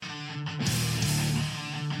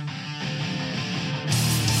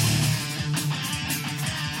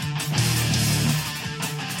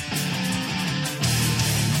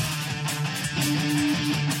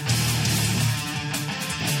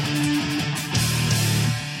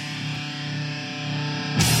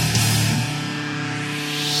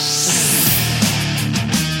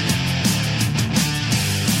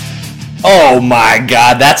Oh my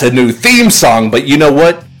God, that's a new theme song. But you know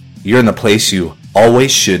what? You're in the place you always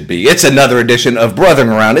should be. It's another edition of Brothering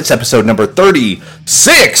Around. It's episode number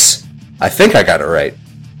 36. I think I got it right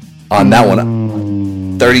on that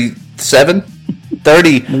one. 37?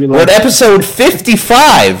 30. We're at episode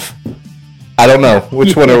 55. I don't know.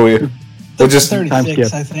 Which one are we? We'll just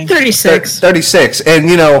 36, I think. 36. And,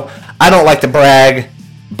 you know, I don't like to brag,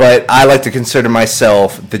 but I like to consider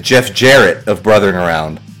myself the Jeff Jarrett of Brothering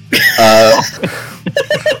Around. You're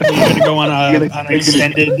going to go on an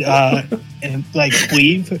extended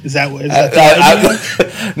sleeve? Is that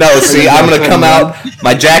no, see, I'm going to come out.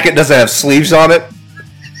 My jacket doesn't have sleeves on it.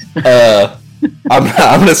 I'm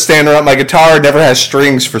going to stand around. My guitar never has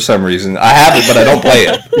strings for some reason. I have it, but I don't play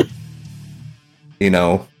it. You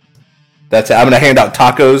know, I'm going to hand out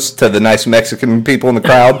tacos to the nice Mexican people in the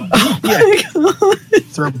crowd. Oh my God.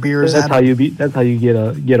 Throw beers at them. That's how you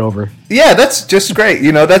get over. Yeah, that's just great.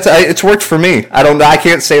 You know, it's worked for me. I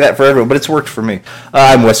can't say that for everyone, but it's worked for me.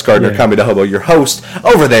 I'm Wes Gardner, Kami the Hobo, your host.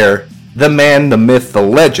 Over there, the man, the myth, the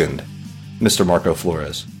legend, Mr. Marco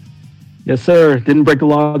Flores. Yes, sir. Didn't break the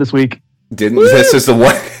law this week. This is the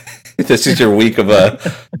one. This is your week of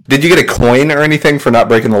Did you get a coin or anything for not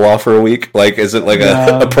breaking the law for a week? Like, is it like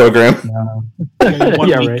a program? No.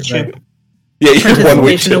 Yeah, right. Yeah, you get 1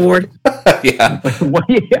 week award. Yeah.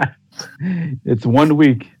 Yeah. It's 1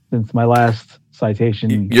 week since my last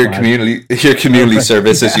citation. Your community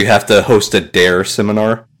service is you have to host a DARE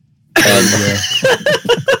seminar.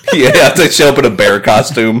 You have to show up in a bear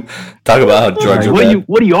costume. Talk about how drugs are bad.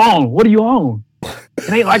 What do you own? What do you own?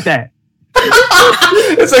 It ain't like that.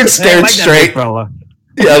 It's like scared straight. Fella.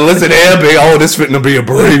 Yeah, listen, Abby. Oh, this fitting to be a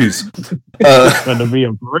breeze. Gonna be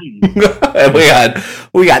a breeze. And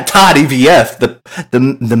we got Todd EVF,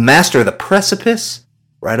 the master of the precipice,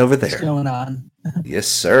 right over there. What's going on? Yes,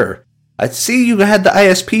 sir. I see you had the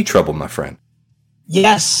ISP trouble, my friend.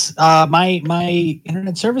 Yes, my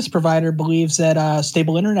internet service provider believes that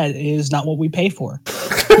stable internet is not what we pay for.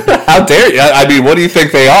 How dare you? I mean, what do you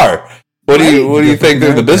think they are? What do you think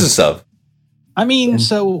they're the business of? I mean,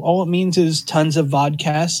 so all it means is tons of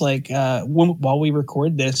vodcasts. Like while we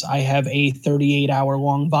record this, I have a 38-hour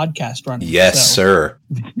long vodcast running. Yes, sir.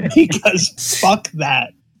 Because fuck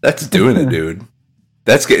that. That's doing it, dude.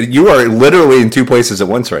 That's good. You are literally in two places at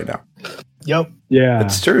once right now. Yep. Yeah,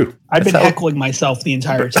 that's true. I've been heckling myself the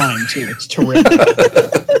entire time too. It's terrific.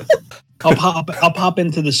 I'll pop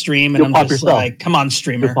into the stream and I'm just yourself. Like, come on,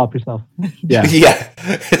 streamer. You'll pop yourself. Yeah. Yeah.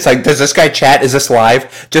 It's like, does this guy chat? Is this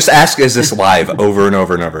live? Just ask, is this live over and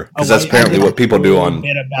over and over? Because that's apparently what people do on.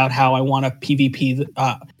 Bit about how I want to PvP.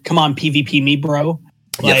 Come on, PvP me, bro.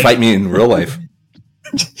 Like, yeah, fight me in real life.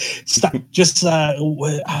 Stop. Just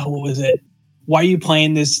what was it? Why are you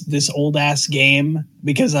playing this old ass game?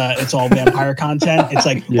 Because it's all vampire content. It's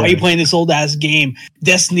like, why are you playing this old ass game?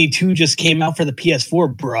 Destiny 2 just came out for the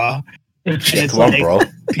PS4, bruh. It's Come on, bro.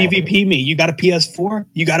 PvP me. You got a PS4?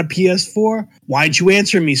 You got a PS4? Why didn't you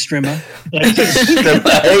answer me, Strimmer? Like,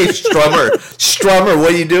 hey, Strummer,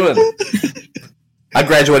 what are you doing? I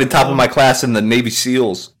graduated top of my class in the Navy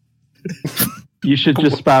SEALs. You should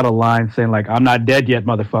just spout a line saying like, "I'm not dead yet,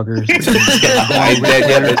 motherfuckers." I ain't dead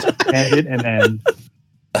yet. And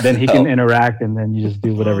then he can interact, and then you just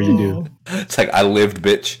do whatever you do. It's like, I lived,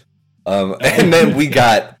 bitch. And then we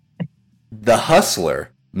got the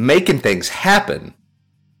hustler making things happen.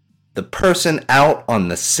 The person out on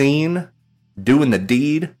the scene, doing the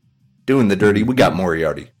deed, doing the dirty. We got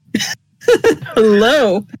Moriarty.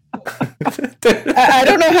 Hello. I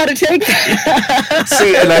don't know how to take that.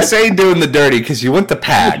 See, and I say doing the dirty because you went to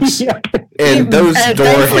PAX. And those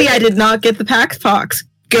thankfully, I did not get the PAX pox.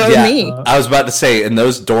 Go me. I was about to say, and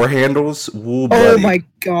those door handles. Ooh, oh my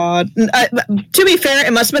God. To be fair,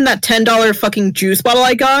 it must have been that $10 fucking juice bottle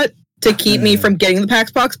I got to keep me from getting the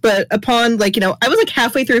PAX box, but upon I was like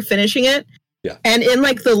halfway through finishing it, and in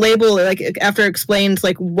like the label, like after it explains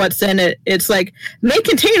like what's in it, it's like may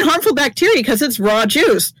contain harmful bacteria because it's raw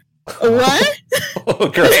juice. What? Oh,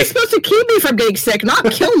 great. It's supposed to keep me from getting sick, not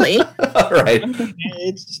kill me. All right.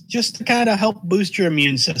 It's just to kind of help boost your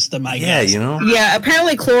immune system, I guess. Yeah, you know. Yeah,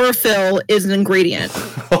 apparently chlorophyll is an ingredient.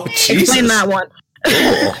 Oh, Jesus. Explain that one.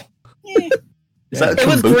 Cool. It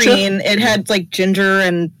was green. It had like ginger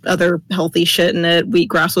and other healthy shit in it.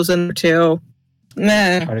 Wheatgrass was in there too.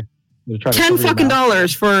 Nah. $10 fucking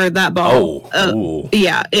dollars for that bottle.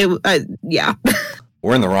 Yeah. Yeah.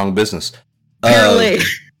 We're in the wrong business. Apparently.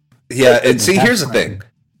 Yeah, and see, here's the thing.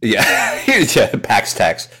 Yeah, PAX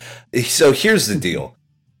tax. So here's the deal.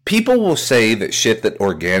 People will say that shit that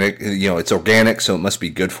organic, it's organic, so it must be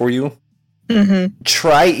good for you. Mm-hmm.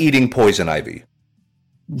 Try eating poison ivy.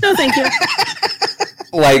 No, thank you.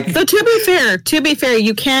 Like, though to be fair,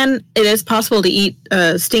 it is possible to eat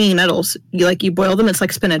stinging nettles. You boil them, it's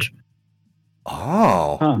like spinach.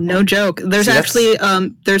 oh, Huh. No joke. There's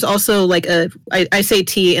there's also like I say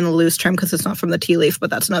tea in a loose term because it's not from the tea leaf, but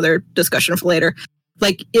that's another discussion for later.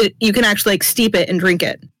 Like you can actually like steep it and drink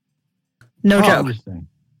it. No joke. Interesting.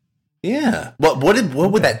 yeah. What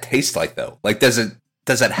would that taste like though? Like, does it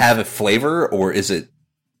have a flavor, or is it?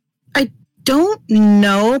 I don't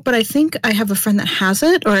know, but I think I have a friend that has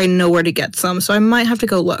it, or I know where to get some, so I might have to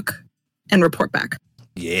go look and report back.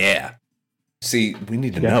 Yeah. See, we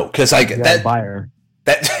need to know because like that buyer.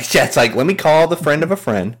 That yeah, it's like let me call the friend of a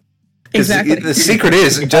friend. Exactly. The secret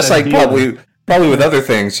is just like probably with other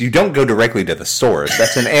things, you don't go directly to the source.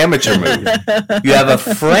 That's an amateur move. You have a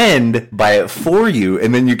friend buy it for you,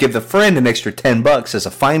 and then you give the friend an extra $10 as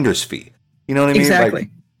a finder's fee. You know what I mean? Exactly. Like,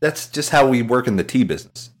 that's just how we work in the tea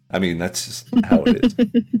business. I mean, that's just how it is.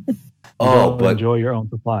 Oh, but enjoy your own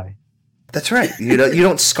supply. that's right. You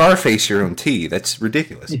don't Scarface your own tea. That's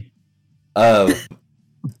ridiculous.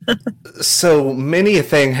 So many a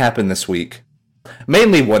thing happened this week.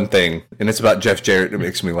 Mainly one thing, and it's about Jeff Jarrett. It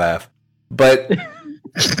makes me laugh. But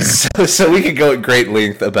so we could go at great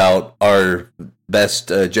length about our best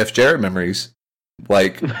Jeff Jarrett memories,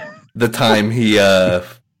 like the time he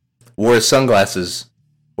wore his sunglasses,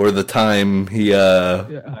 or the time he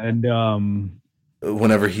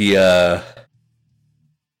whenever he had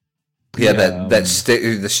that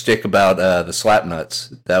stick about the slap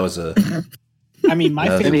nuts. That was a. I mean, my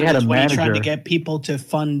favorite had is a when he tried manager. to get people to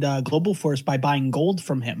fund Global Force by buying gold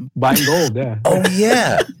from him. Buying gold, yeah. Oh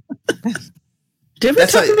yeah, Did we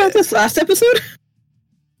That's talk like- about this last episode?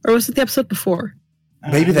 Or was it the episode before?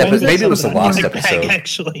 Maybe When was it was the last Bag, episode.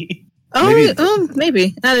 actually. Maybe-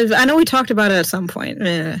 Maybe. I know we talked about it at some point.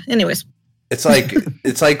 Anyways. It's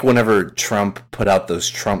like whenever Trump put out those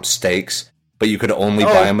Trump steaks, but you could only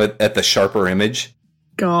buy them at the Sharper Image.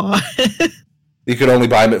 God. You could only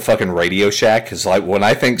buy them at fucking Radio Shack, because like when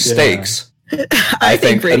I think steaks, I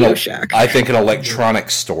think Radio an, Shack. I think an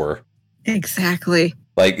electronics store. Exactly.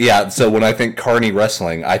 Like, yeah, so when I think Carney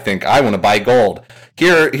Wrestling, I think I want to buy gold.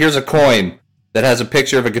 Here's a coin that has a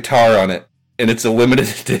picture of a guitar on it, and it's a limited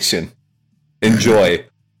edition. Enjoy.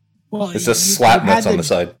 Well, It's just slap nuts on the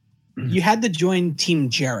side. You had to join Team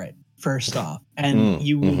Jarrett first off, and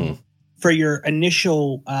for your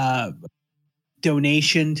initial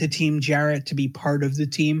donation to Team Jarrett to be part of the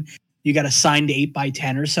team, you got assigned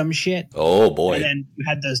 8x10 or some shit. Oh boy! And then you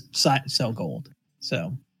had to sell gold.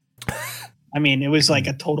 So, I mean, it was like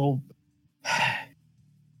a total.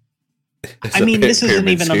 This isn't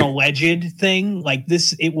even an alleged thing. Like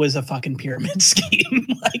this, it was a fucking pyramid scheme.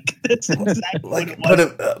 Like that's exactly what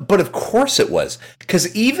it was. But of course it was,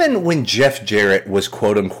 because even when Jeff Jarrett was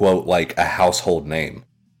quote unquote like a household name,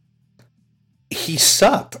 he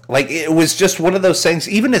sucked. Like it was just one of those things.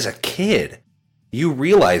 Even as a kid, you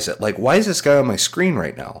realize it. Like, why is this guy on my screen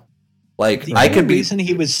right now? Like, The I only could be. reason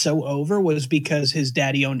he was so over was because his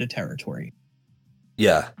daddy owned a territory.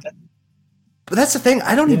 Yeah. But that's the thing.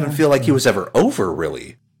 I don't even feel like he was ever over,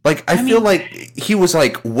 really. Like, I feel like he was,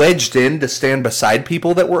 like, wedged in to stand beside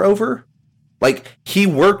people that were over. Like, he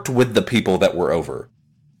worked with the people that were over.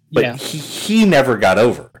 But he never got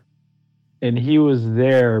over. And he was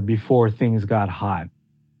there before things got hot.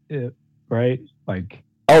 Right? Like...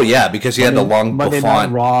 Oh, yeah, because he had the long Monday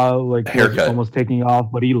bouffant Night Raw, like, haircut. almost taking off,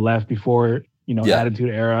 but he left before, Attitude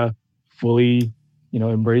Era fully,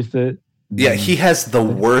 embraced it. Yeah, he has the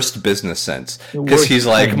worst business sense. Because he's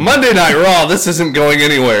like, Monday Night Raw, this isn't going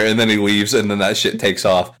anywhere. And then he leaves, and then that shit takes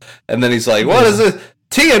off. And then he's like, what is this?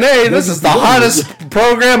 TNA, this is the hottest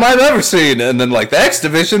program I've ever seen. And then, like, the X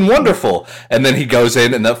Division, wonderful. And then he goes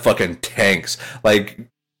in, and that fucking tanks. Like,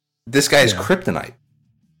 this guy is kryptonite.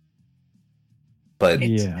 But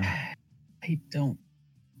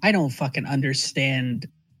I don't fucking understand.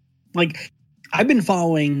 Like, I've been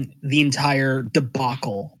following the entire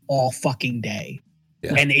debacle all fucking day.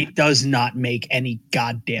 Yeah. And it does not make any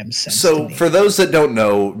goddamn sense. So, for those that don't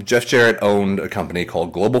know, Jeff Jarrett owned a company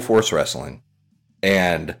called Global Force Wrestling.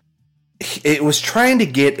 And it was trying to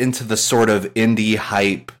get into the sort of indie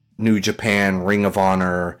hype, New Japan, Ring of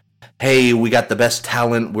Honor. Hey, we got the best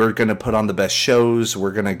talent. We're going to put on the best shows.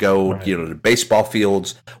 We're going to go, to baseball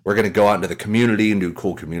fields. We're going to go out into the community and do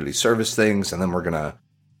cool community service things. And then we're going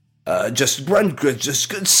to just run good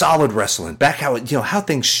solid wrestling. Back how how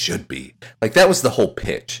things should be. Like, that was the whole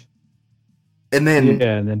pitch. And then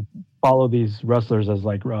and then follow these wrestlers as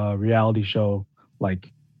like a reality show,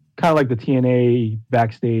 like kind of like the TNA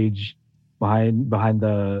backstage behind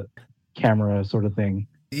the camera sort of thing.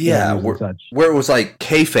 Yeah, where it was like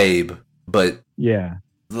kayfabe, but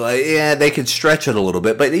like, yeah, they could stretch it a little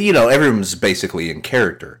bit, but everyone's basically in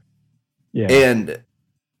character. Yeah. And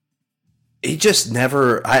he just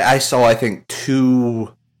never. I saw, I think,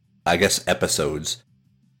 2, I guess, episodes,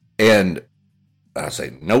 and I was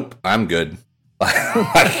like, nope, I'm good.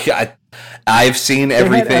 I've seen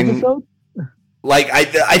everything. Like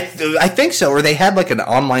I think so, or they had like an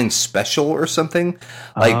online special or something.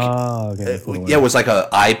 Like, yeah, it was like a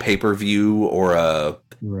iPay-per-view or a.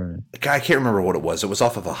 Right. I can't remember what it was. It was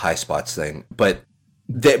off of a High Spots thing, but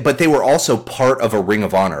they were also part of a Ring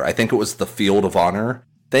of Honor. I think it was the Field of Honor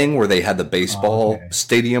thing where they had the baseball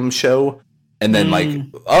stadium show, and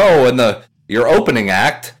then your opening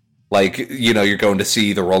act. Like, you're going to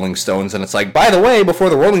see the Rolling Stones, and it's like, by the way, before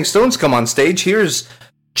the Rolling Stones come on stage, here's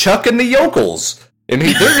Chuck and the Yokels, and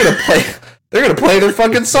they're gonna play their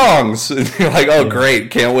fucking songs. And you're like, oh great,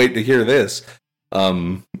 can't wait to hear this.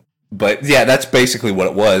 But yeah, that's basically what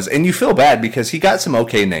it was, and you feel bad because he got some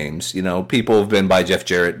okay names. People have been by Jeff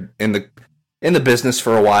Jarrett in the business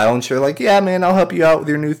for a while, and you're like, yeah, man, I'll help you out with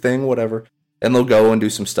your new thing, whatever, and they'll go and do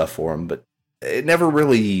some stuff for him. But it never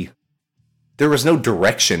really. There was no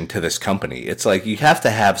direction to this company. It's like you have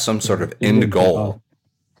to have some sort of end goal.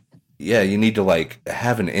 Yeah, you need to like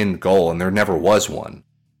have an end goal, and there never was one.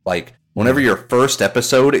 Like whenever your first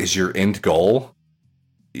episode is your end goal,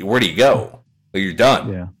 where do you go? Well, you're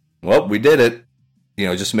done. Yeah. Well, we did it.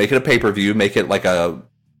 Just make it a pay-per-view. Make it like a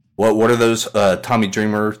what are those Tommy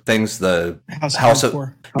Dreamer things? The House of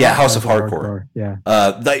Hardcore. Yeah.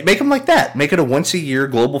 Make them like that. Make it a once a year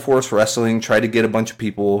Global Force Wrestling. Try to get a bunch of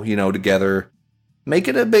people, together. Make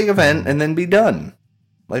it a big event and then be done.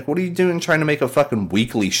 Like, what are you doing trying to make a fucking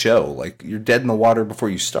weekly show? Like, you're dead in the water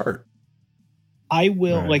before you start. I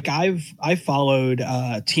will I followed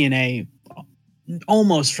TNA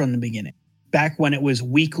almost from the beginning, back when it was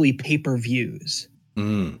weekly pay-per-views.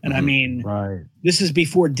 And I mean, this is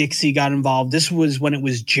before Dixie got involved. This was when it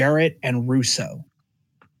was Jarrett and Russo,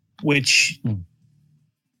 which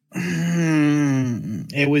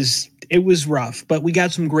it was rough, but we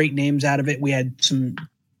got some great names out of it. We had some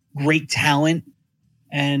great talent,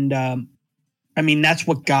 and I mean, that's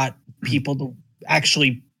what got people to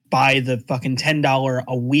actually buy the fucking $10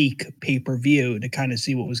 a week pay-per-view to kind of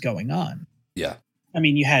see what was going on. Yeah. I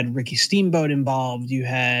mean, you had Ricky Steamboat involved. You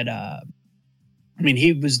had,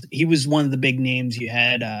 he was one of the big names. You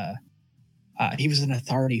had, he was an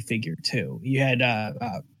authority figure too. You had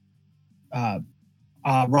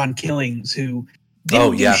Ron Killings, who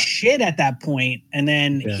didn't do shit at that point, and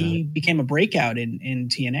then he became a breakout in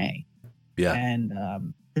TNA. Yeah,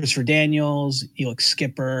 and Christopher Daniels, Elix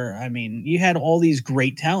Skipper. I mean, you had all these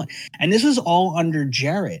great talent, and this was all under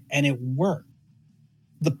Jarrett, and it worked.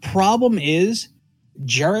 The problem is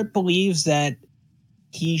Jarrett believes that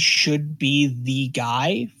he should be the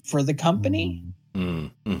guy for the company.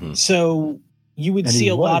 Mm-hmm. So you would see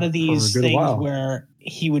a lot of these things where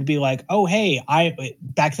he would be like, oh, hey,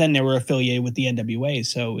 back then they were affiliated with the NWA.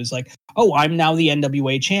 So it was like, oh, I'm now the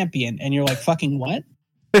NWA champion. And you're like, fucking what?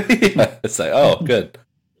 Yeah, it's like, oh, good.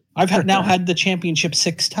 I've now had the championship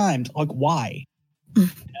 6 times. Like, why?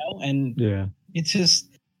 And it's just,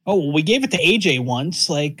 oh, well, we gave it to AJ once.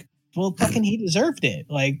 Like, well, fucking he deserved it.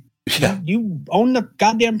 Like, you own the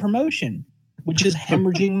goddamn promotion, which is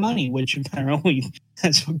hemorrhaging money, which apparently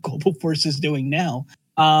that's what Global Force is doing now.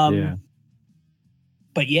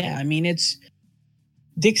 But yeah, I mean, it's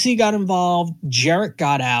Dixie got involved. Jarrett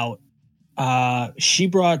got out. She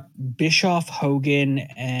brought Bischoff, Hogan,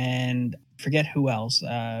 and I forget who else.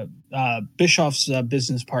 Bischoff's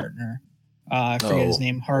business partner. I forget his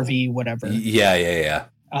name. Harvey, whatever. Yeah.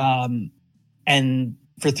 And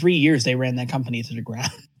for 3 years, they ran that company to the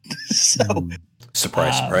ground. So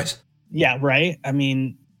surprise. Yeah, right. I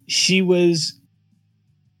mean, she was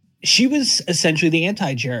essentially the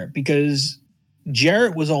anti-Jarrett, because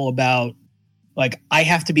Jarrett was all about, like, I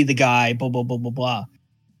have to be the guy, blah, blah, blah, blah, blah.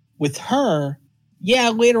 With her,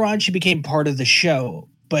 later on she became part of the show,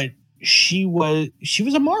 but she was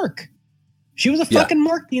a mark. She was a fucking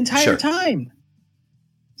mark the entire time.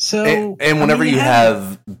 So, and whenever you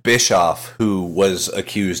have Bischoff, who was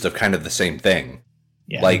accused of kind of the same thing,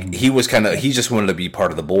 like he just wanted to be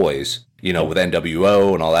part of the boys, with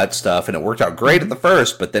NWO and all that stuff, and it worked out great at the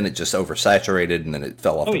first, but then it just oversaturated and then it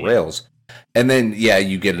fell off the rails. And then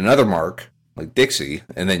you get another mark like Dixie,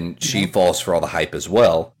 and then she falls for all the hype as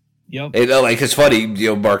well. Yep. It's funny,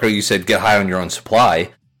 Marco, you said get high on your own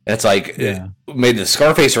supply, and it's like it made the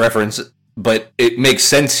Scarface reference. But it makes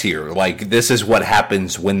sense here. Like, this is what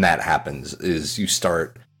happens when that happens, is you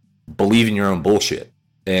start believing your own bullshit.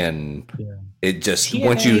 And it just, TNA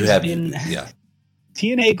once you have...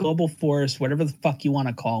 TNA Global Force, whatever the fuck you want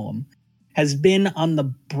to call them, has been on the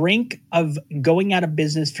brink of going out of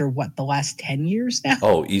business for the last 10 years now.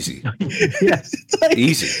 Oh, easy. Yes, it's like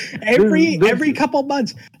easy. Every couple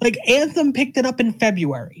months. Like Anthem picked it up in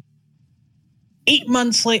February. 8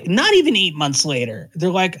 months later, not even 8 months later, they're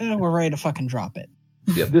like, oh, we're ready to fucking drop it.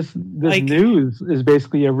 Yep. This news is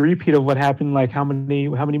basically a repeat of what happened like how many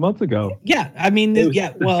months ago? Yeah, I mean, the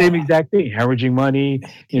same exact thing. Hemorrhaging money.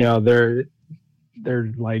 You know,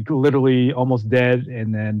 they're like literally almost dead,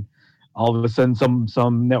 and then all of a sudden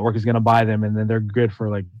some network is going to buy them, and then they're good for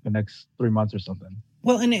like the next 3 months or something.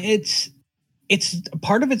 Well, and it's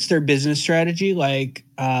part of it's their business strategy. Like,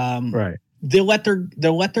 right, they'll let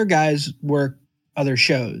their guys work other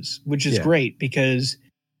shows, which is great because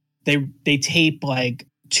they tape like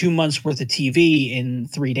 2 months worth of TV in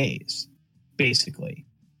 3 days, basically.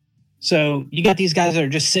 So you got these guys that are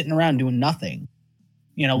just sitting around doing nothing.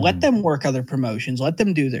 You know, let them work other promotions, let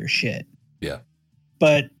them do their shit. Yeah.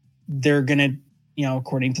 But they're going to, you know,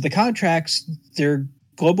 according to the contracts, their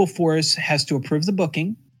Global Force has to approve the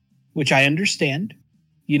booking, which I understand.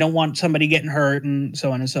 You don't want somebody getting hurt and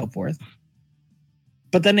so on and so forth.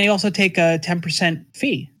 But then they also take a 10%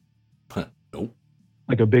 fee. Nope.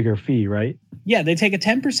 Like a bigger fee, right? Yeah, they take a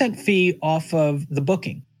 10% fee off of the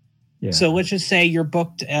booking. Yeah. So let's just say you're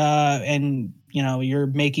booked and you know you're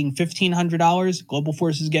making $1,500. Global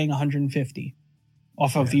Force is getting $150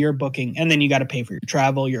 off of your booking, and then you got to pay for your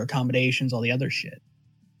travel, your accommodations, all the other shit.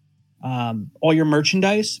 All your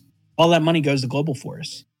merchandise, all that money goes to Global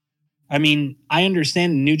Force. I mean, I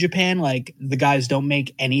understand in New Japan, like the guys don't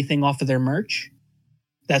make anything off of their merch.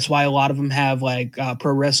 That's why a lot of them have like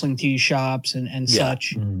pro wrestling tee shops and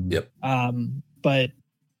such. Yep. But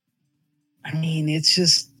I mean, it's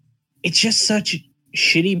just such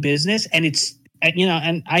shitty business, and it's, you know,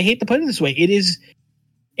 and I hate to put it this way,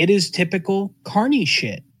 it is typical Carney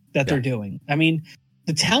shit that they're doing. I mean,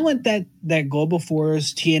 the talent that Global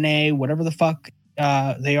Force, TNA, whatever the fuck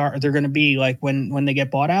they're going to be like when they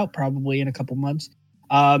get bought out, probably in a couple months,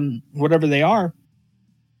 whatever they are,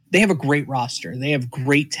 they have a great roster. They have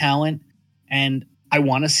great talent, and I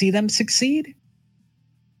want to see them succeed.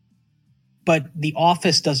 But the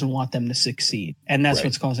office doesn't want them to succeed, and that's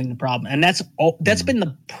what's causing the problem. And that's been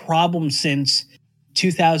the problem since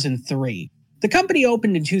 2003. The company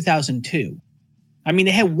opened in 2002. I mean,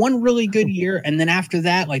 they had one really good year, and then after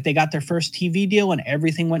that, like they got their first TV deal, and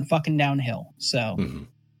everything went fucking downhill. So,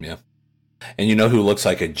 yeah. And you know who looks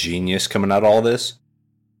like a genius coming out of all this,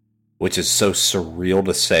 which is so surreal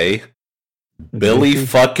to say? Billy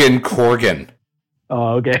fucking Corgan.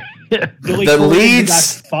 Oh, okay. Billy Corgan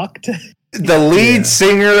got fucked. The lead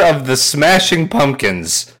singer of the Smashing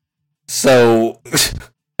Pumpkins. So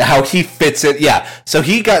how he fits it. Yeah. So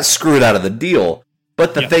he got screwed out of the deal.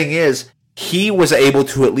 But the thing is, he was able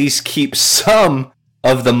to at least keep some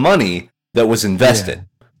of the money that was invested.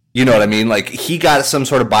 Yeah. You know what I mean? Like he got some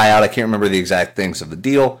sort of buyout. I can't remember the exact things of the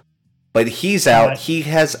deal, but he's out. He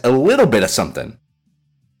has a little bit of something.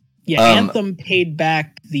 Yeah. Anthem paid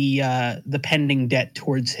back the pending debt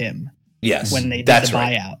towards him. Yes. When they did the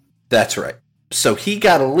buyout. That's right. So he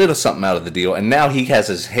got a little something out of the deal, and now he has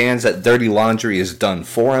his hands, that dirty laundry is done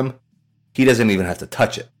for him. He doesn't even have to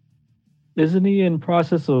touch it. Isn't he in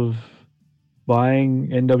process of buying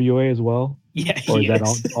NWA as well? Yeah, or is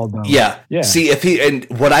that all done? Yeah. See, and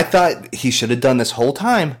what I thought he should have done this whole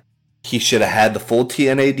time, he should have had the full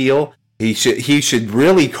TNA deal. He should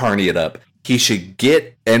really carny it up. He should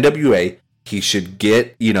get NWA. He should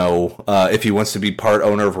get, you know, if he wants to be part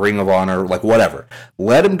owner of Ring of Honor, like whatever.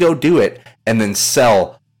 Let him go do it and then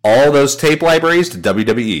sell all those tape libraries to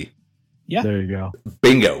WWE. Yeah. There you go.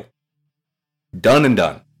 Bingo. Done and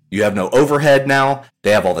done. You have no overhead now. They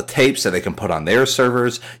have all the tapes that they can put on their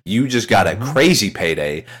servers. You just got a crazy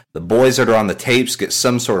payday. The boys that are on the tapes get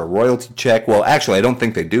some sort of royalty check. Well, actually, I don't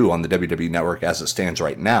think they do on the WWE network as it stands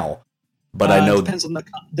right now. But I know depends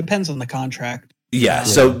on the contract. Yeah,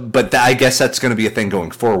 so, but I guess that's going to be a thing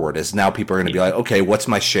going forward, is now people are going to be like, okay, what's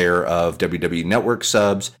my share of WWE Network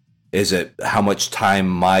subs? Is it how much time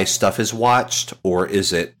my stuff is watched? Or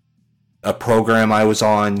is it a program I was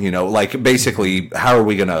on? You know, like, basically, how are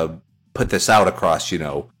we going to put this out across,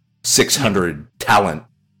 600 talent,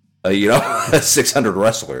 600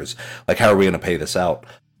 wrestlers? Like, how are we going to pay this out?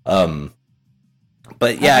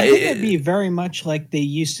 But, yeah. I think it'd be very much like they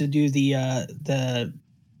used to do the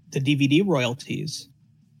DVD royalties.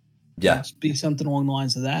 Yeah. It'd be something along the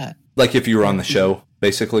lines of that. Like if you were on the show,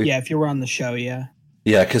 basically? Yeah, if you were on the show, yeah.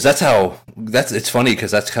 Yeah, because it's funny because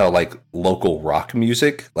that's how like local rock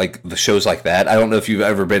music, like the shows like that. I don't know if you've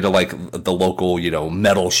ever been to like the local,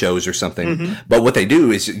 metal shows or something, but what they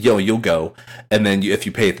do is, you'll go and then if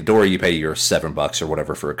you pay at the door, you pay your $7 or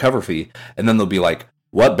whatever for a cover fee. And then they'll be like,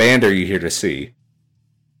 what band are you here to see?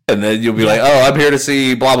 And then you'll be like, oh, I'm here to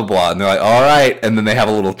see blah, blah, blah. And they're like, all right. And then they have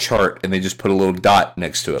a little chart and they just put a little dot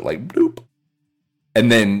next to it, like bloop. And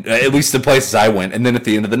then, at least the places I went, and then at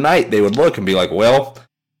the end of the night, they would look and be like, well,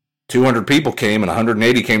 200 people came and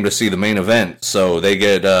 180 came to see the main event, so they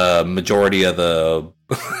get a majority of the...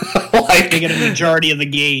 they get a majority of the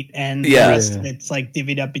gate, and the rest, it's like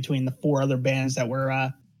divvied up between the 4 other bands that were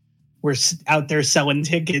out there selling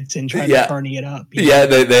tickets and trying to party it up. Yeah,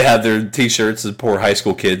 they have their T-shirts, the poor high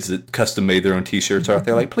school kids that custom made their own T-shirts are out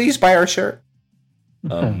there like, please buy our shirt.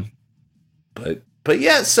 But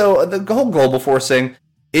yeah, so the whole Global Force thing,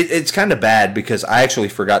 it's kind of bad because I actually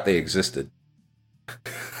forgot they existed.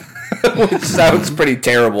 Which sounds pretty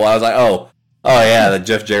terrible. I was like, oh yeah, the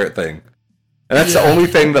Jeff Jarrett thing. And that's the only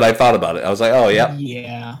thing that I thought about it. I was like, oh, yeah.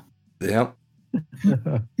 Yeah.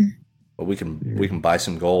 But we can buy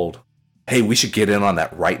some gold. Hey, we should get in on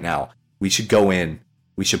that right now. We should go in.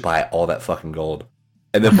 We should buy all that fucking gold.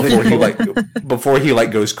 And then before he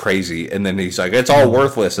goes crazy, and then he's like, it's all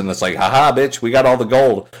worthless, and it's like, haha, bitch, we got all the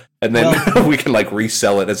gold, and then we can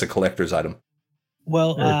resell it as a collector's item.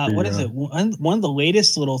 Well, what is it? One of the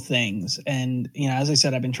latest little things, and as I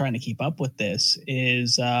said, I've been trying to keep up with this.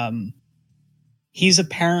 Is he's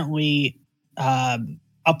apparently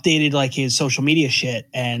updated his social media shit,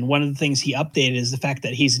 and one of the things he updated is the fact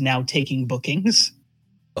that he's now taking bookings.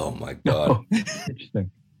 Oh my god!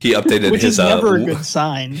 Interesting. He updated which his is never a good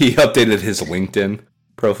sign. He updated his LinkedIn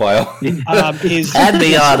profile. Add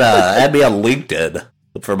me on LinkedIn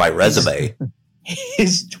for my resume.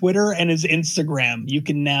 His Twitter and his Instagram. You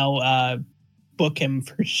can now book him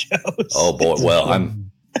for shows. Oh boy! Well,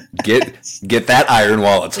 I'm get that iron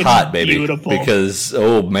while it's hot, baby. Beautiful. Because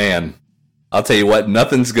man, I'll tell you what,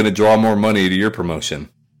 nothing's gonna draw more money to your promotion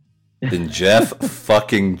than Jeff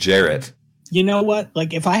fucking Jarrett. You know what?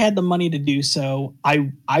 If I had the money to do so,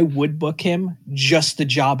 I would book him just to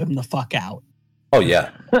job him the fuck out. Oh, yeah.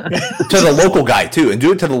 To the local guy, too. And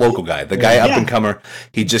do it to the local guy. The guy up and comer.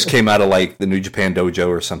 He just came out of, the New Japan Dojo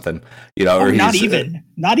or something. Or not even.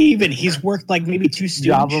 Not even. He's worked, maybe 2 student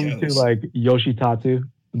job him shows. To, Yoshitatu,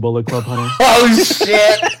 the Bullet Club Hunter. Oh,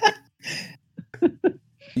 shit!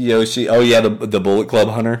 Yoshi. Oh, yeah, the Bullet Club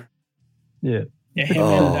Hunter. Yeah.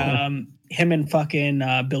 Yeah, him and fucking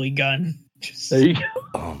Billy Gunn. There you go.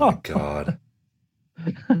 Oh my god.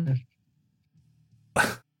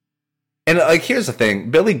 And here's the thing,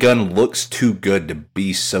 Billy Gunn looks too good to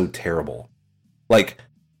be so terrible. Right.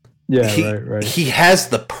 He has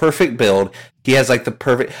the perfect build. He has the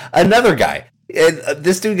perfect another guy.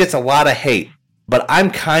 This dude gets a lot of hate, but I'm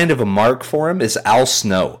kind of a mark for him is Al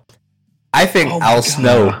Snow. I think Al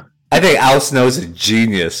Snow's a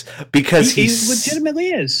genius because he legitimately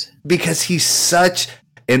is. Because he's such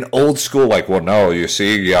an old school, no, you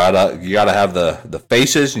see, you gotta have the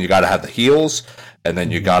faces and you gotta have the heels, and then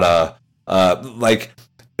you gotta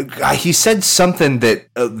he said something that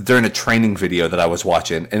during a training video that I was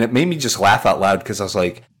watching, and it made me just laugh out loud because I was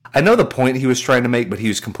like, I know the point he was trying to make, but he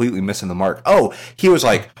was completely missing the mark. Oh, he was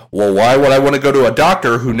like, well, why would I want to go to a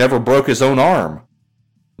doctor who never broke his own arm?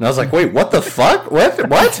 And I was like, wait, what the fuck? What?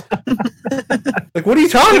 What are you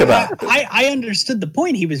talking about? I understood the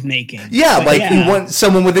point he was making. Yeah, you want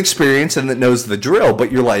someone with experience and that knows the drill,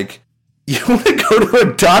 but you're like, you want to go to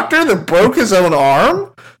a doctor that broke his own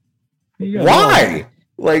arm? Why?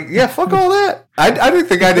 Fuck all that. I didn't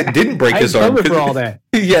think I didn't break his arm. For all that.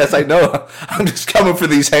 Yes, I know. I'm just coming for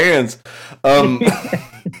these hands. But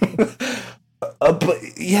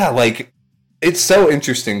yeah, it's so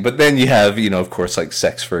interesting. But then you have, of course,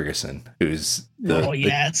 Sex Ferguson, who's the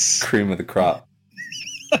cream of the crop.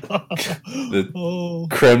 The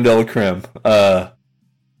creme de la creme.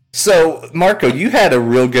 So, Marco, you had a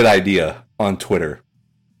real good idea on Twitter.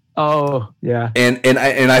 Oh, yeah. And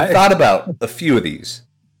I thought about a few of these.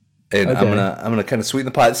 And okay. I'm gonna kind of sweeten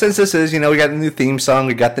the pot. Since this is, we got the new theme song,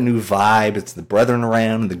 we got the new vibe, it's the Brethren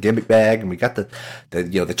Around and the gimmick bag, and we got the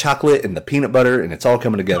chocolate and the peanut butter, and it's all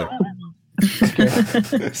coming together.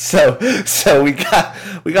 So we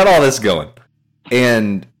got all this going.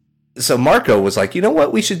 And so Marco was like, you know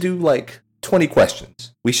what, we should do 20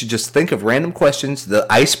 questions. We should just think of random questions, the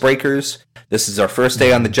icebreakers. This is our first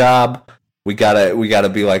day on the job. We gotta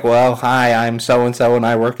be like, well, hi, I'm so and so, and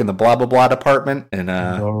I work in the blah blah blah department, and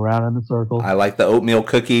Go around in the circle. I like the oatmeal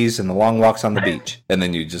cookies and the long walks on the beach, and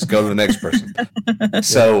then you just go to the next person.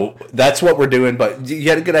 So that's what we're doing. But you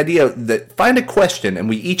had a good idea that find a question and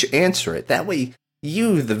we each answer it. That way,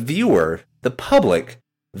 you, the viewer, the public,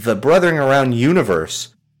 the Brothering Around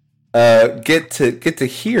universe, get to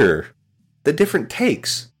hear the different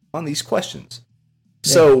takes on these questions.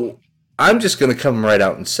 Yeah. So I'm just going to come right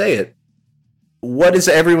out and say it. What is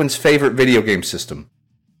everyone's favorite video game system?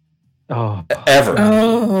 Ever.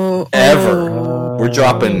 Ever. We're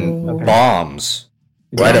dropping bombs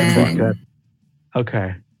right up front.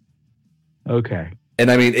 Okay. And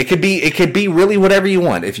I mean, it could be really whatever you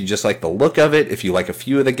want. If you just like the look of it, if you like a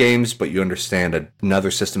few of the games, but you understand another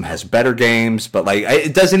system has better games, but like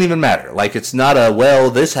it doesn't even matter. Like it's not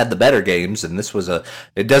this had the better games and this was it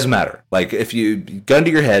doesn't matter. Like if you gun to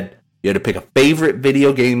your head, you had to pick a favorite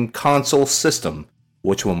video game console system,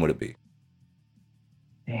 which one would it be?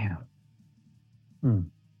 Damn.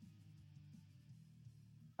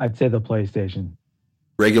 I'd say the PlayStation.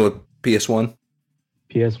 Regular PS1?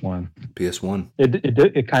 PS1.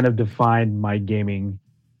 It kind of defined my gaming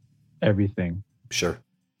everything. Sure.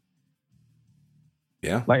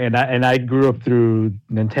 Yeah. Like and I grew up through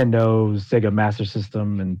Nintendo's Sega Master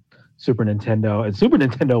System and Super Nintendo. And Super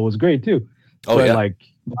Nintendo was great too. Oh, yeah. Like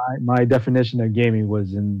my definition of gaming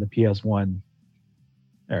was in the PS1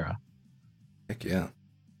 era. Heck yeah.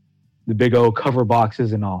 The big old cover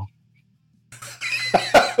boxes and all.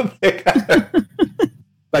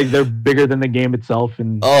 Like they're bigger than the game itself,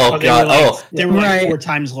 and they were like 4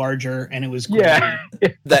 times larger, and it was great.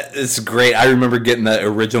 That is great. I remember getting the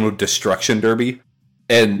original Destruction Derby,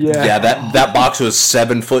 and that box was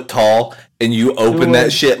 7 foot tall, and you open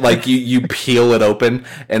that shit like you peel it open,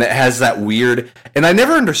 and it has that weird. And I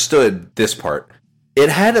never understood this part. It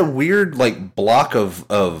had a weird like block of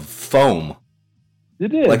foam. It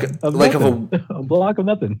did like a block of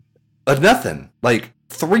nothing. Of nothing, like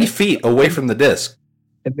 3 feet away from the disc.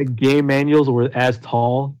 And the game manuals were as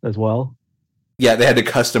tall as well. Yeah, they had to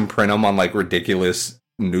custom print them on like ridiculous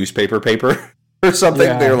newspaper paper or something.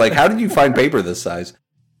 Yeah. They were like, "How did you find paper this size?"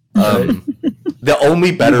 The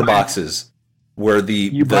only better boxes were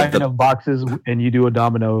you buy enough boxes and you do a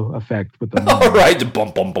domino effect with them. All right,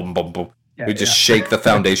 boom, boom, boom, boom, boom. Yeah, we just shake the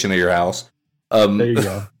foundation of your house. There you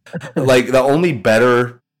go. Like the only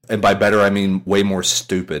better, and by better I mean way more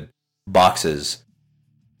stupid boxes,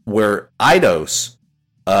 were Eidos.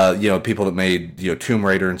 People that made Tomb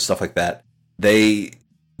Raider and stuff like that. They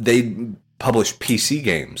published PC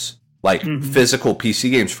games, like physical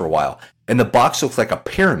PC games for a while, and the box looked like a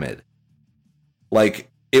pyramid. Like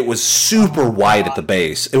it was super wide at the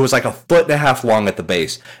base. It was like 1.5 feet long at the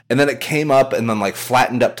base, and then it came up and then like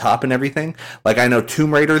flattened up top and everything. Like I know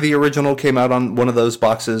Tomb Raider the original came out on one of those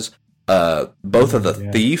boxes. Both of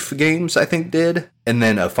the Thief games I think did, and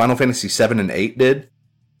then Final Fantasy 7 and 8 did.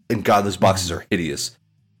 And God, those boxes are hideous.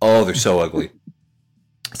 Oh, they're so ugly.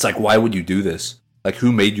 It's like, why would you do this? Like,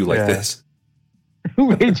 who made you like this?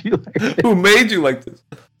 Who made you like this? Who made you like this?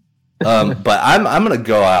 But I'm gonna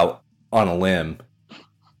go out on a limb.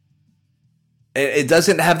 It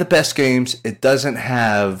doesn't have the best games. It doesn't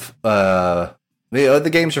have the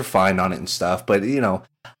games are fine on it and stuff. But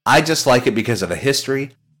I just like it because of the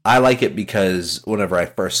history. I like it because whenever I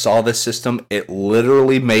first saw this system, it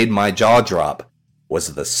literally made my jaw drop.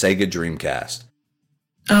 Was the Sega Dreamcast.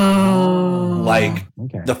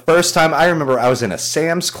 The first time I remember I was in a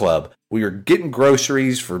Sam's Club, we were getting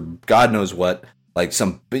groceries for God knows what, like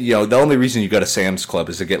the only reason you go to Sam's Club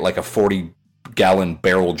is to get like a 40-gallon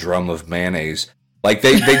barrel drum of mayonnaise. Like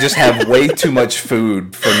they just have way too much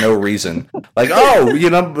food for no reason. Like, you're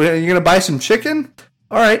going to buy some chicken?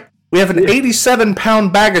 All right. We have an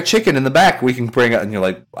 87-pound bag of chicken in the back we can bring out. And you're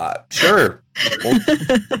like, sure. Well,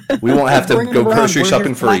 we won't have to go grocery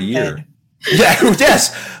shopping for a year. Yeah,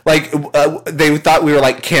 yes. Like they thought we were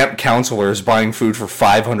like camp counselors buying food for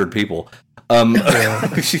 500 people.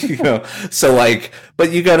 So like,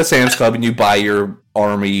 but you go to Sam's Club and you buy your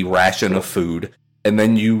army ration of food, and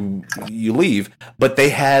then you leave. But they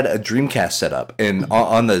had a Dreamcast set up, and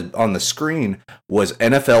on the screen was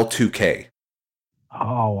NFL 2K.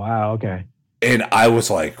 Oh wow! Okay. And I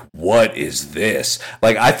was like, what is this?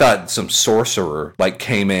 Like, I thought some sorcerer, like,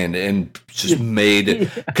 came in and just made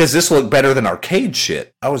it... Because this looked better than arcade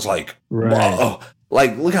shit. I was like, whoa.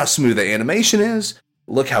 Like, look how smooth the animation is.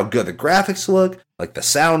 Look how good the graphics look. Like, the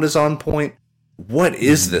sound is on point. What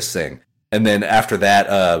is this thing? And then after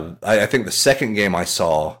that, I think the second game I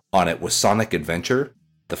saw on it was Sonic Adventure.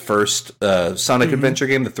 The first Sonic Adventure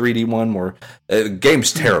game, the 3D one, where...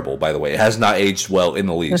 game's terrible, by the way. It has not aged well in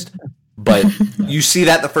the least. But you see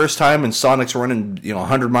that the first time, and Sonic's running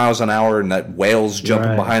 100 miles an hour, and that whale's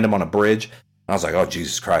jumping behind him on a bridge. And I was like, oh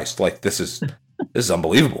Jesus Christ! Like this is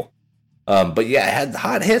unbelievable. But yeah, it had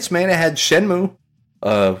hot hits, man. It had Shenmue,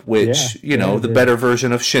 which the better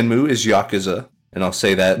version of Shenmue is Yakuza, and I'll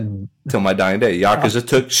say that till my dying day. Yakuza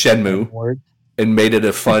took Shenmue and made it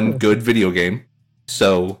a fun, good video game.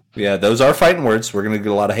 So yeah, those are fighting words. We're gonna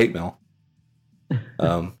get a lot of hate mail.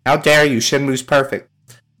 How dare you? Shenmue's perfect.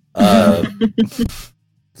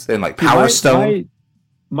 Saying like Power Stone.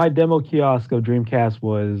 My demo kiosk of Dreamcast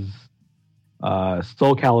was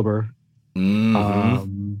Soul Calibur.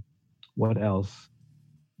 What else?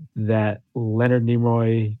 That Leonard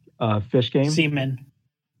Nimoy fish game. Seaman.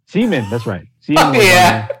 That's right. Seaman. Oh,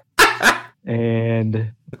 yeah.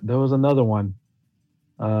 And there was another one.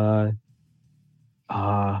 Ready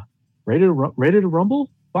to Rumble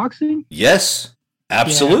boxing? Yes,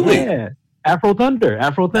 absolutely. Yeah. Afro Thunder.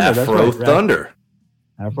 Afro Thunder.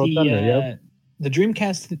 Yep. The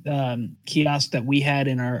Dreamcast kiosk that we had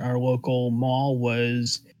in our local mall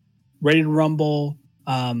was Ready to Rumble,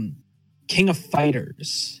 King of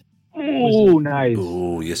Fighters. Oh, nice.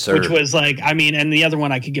 Oh, yes, sir. Which was and the other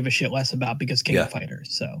one I could give a shit less about because King of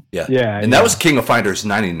Fighters. So yeah. And that was King of Fighters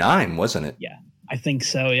 99, wasn't it? Yeah, I think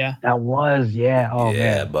so. Yeah, that was. Yeah. Oh,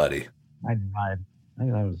 yeah, man. buddy. 99. I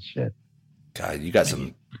think that was shit. God, you got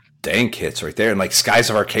some dank hits right there, and like Skies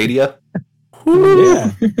of Arcadia.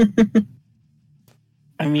 Yeah.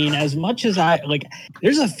 I mean, as much as I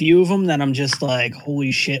there's a few of them that I'm just like,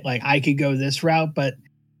 holy shit! Like I could go this route, but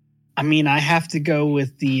I mean, I have to go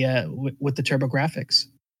with the with the TurboGrafx.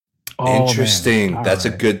 Oh, interesting. That's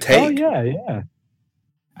right. A good take. Oh yeah.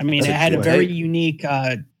 I mean, it had a very unique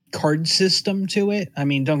card system to it. I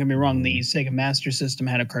mean, don't get me wrong, the Sega Master System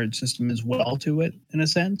had a card system as well to it, in a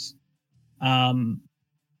sense.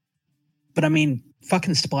 But I mean,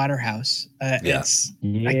 fucking Splatterhouse.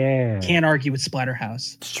 I can't argue with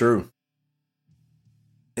Splatterhouse. It's true.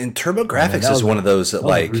 And TurboGrafx is one of those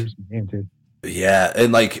that yeah,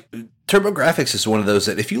 and like TurboGrafx is one of those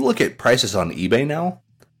that if you look at prices on eBay now,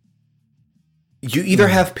 you either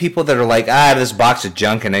have people that are like, this box of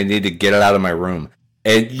junk and I need to get it out of my room.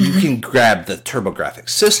 And you can grab the TurboGrafx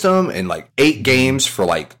system and like 8 games for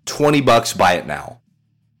like $20, buy it now.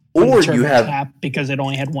 Or you have because it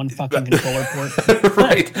only had one fucking controller port.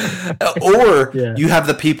 Right. Or you have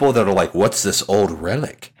the people that are like, what's this old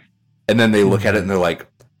relic? And then they look at it and they're like,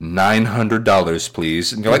 $900,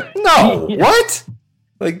 please. And you're like, no, what?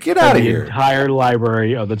 Like, get out of here. The entire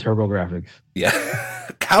library of the TurboGrafx. Yeah.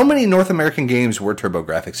 How many North American games were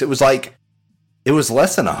TurboGrafx? It was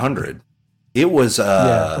less than 100. It was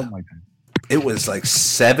something like that. It was like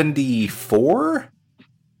 74,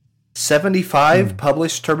 75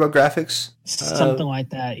 published TurboGrafx. Something like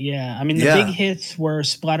that. Yeah. I mean, the big hits were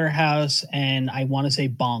Splatterhouse and I want to say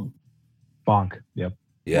Bonk. Yep.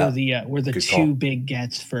 Yeah. Were the two big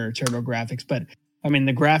gets for TurboGrafx, but I mean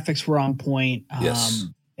the graphics were on point. Yes.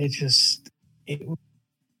 It's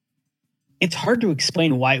hard to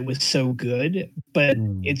explain why it was so good, but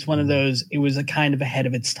it's one of those. It was a kind of ahead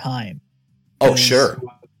of its time. Oh, sure.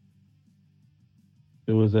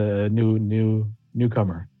 It was a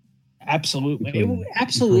newcomer. Absolutely, it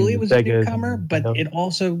was a newcomer, but it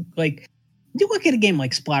also you look at a game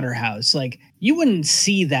like Splatterhouse, like you wouldn't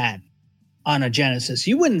see that on a Genesis.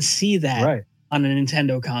 You wouldn't see that on a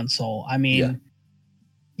Nintendo console. I mean,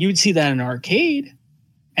 you would see that in an arcade,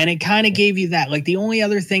 and it kind of gave you that. Like the only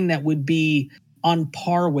other thing that would be on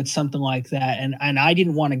par with something like that, and I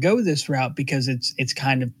didn't want to go this route because it's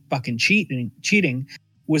kind of fucking cheating,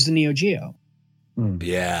 was the Neo Geo.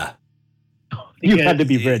 Yeah. You had to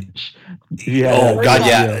be rich.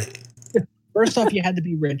 First off, you had to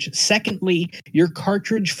be rich. Secondly, your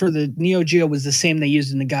cartridge for the Neo Geo was the same they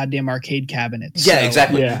used in the goddamn arcade cabinets. Yeah,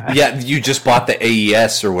 exactly. Yeah, you just bought the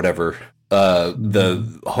AES or whatever,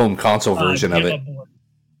 the home console version of it.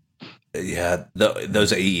 Yeah,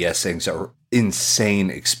 those AES things are insane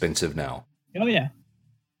expensive now. Oh, yeah.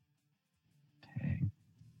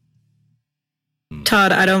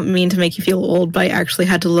 Todd, I don't mean to make you feel old, but I actually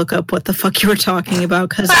had to look up what the fuck you were talking about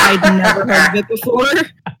because I'd never heard of it before.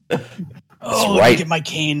 Look at my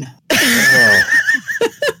cane.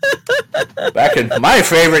 Back in my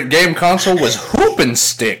favorite game console was Hoop and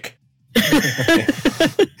Stick.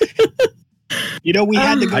 We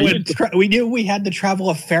had to go. We knew we had to travel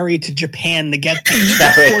a ferry to Japan to get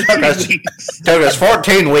there. Took us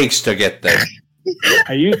 14 weeks to get there.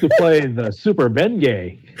 I used to play the Super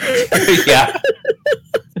Bengay. Yeah.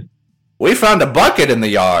 We found a bucket in the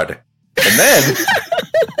yard. And then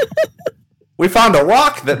we found a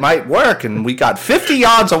rock that might work, and we got 50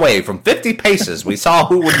 yards away from 50 paces. We saw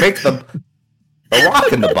who would make the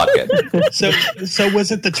rock in the bucket. So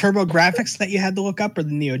was it the TurboGrafx that you had to look up, or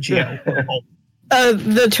the Neo Geo?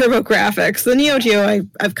 The TurboGrafx. The Neo Geo,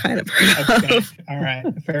 I've kind of heard of. All right.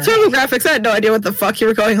 Fair TurboGrafx, I had no idea what the fuck you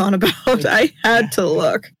were going on about. I had to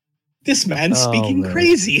look. This man's speaking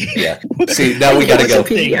crazy. Yeah. See, now we gotta go.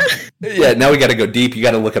 Yeah, now we gotta go deep. You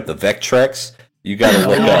gotta look up the Vectrex. You gotta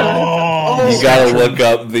look up. You gotta look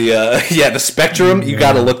up the Spectrum. You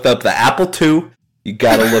gotta look up the Apple II. You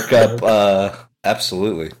gotta look up.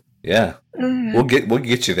 Absolutely. Yeah. We'll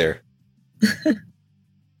get you there.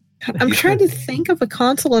 I'm trying to think of a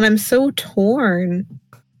console, and I'm so torn.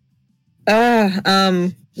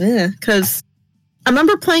 Because I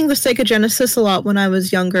remember playing the Sega Genesis a lot when I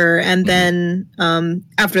was younger, and then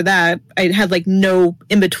after that, I had like no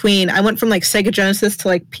in between. I went from like Sega Genesis to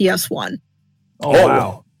like PS1. Oh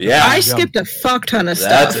wow! Yeah, I skipped a fuck ton of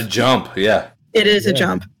stuff. That's a jump. Yeah, it is a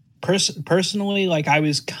jump. Personally, like I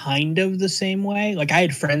was kind of the same way. Like I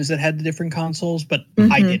had friends that had the different consoles, but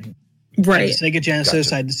I didn't. Right. I had the Sega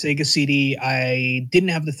Genesis. I had the Sega CD. I didn't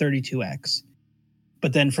have the 32X.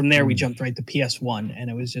 But then from there, we jumped right to PS1, and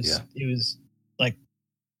it was just it was like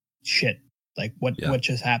shit. Like what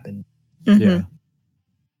just happened? Yeah.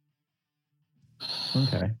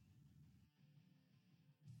 Okay.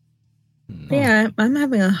 Yeah, I'm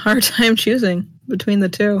having a hard time choosing between the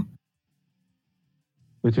two.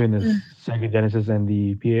 Between the Sega Genesis and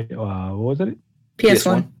the what was it?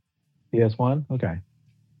 PS1. PS1? Okay.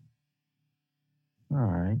 All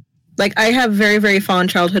right. Like I have very, very fond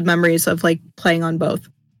childhood memories of like playing on both.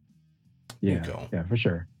 Yeah. Yeah, for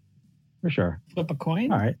sure. For sure. Flip a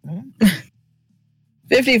coin? All right.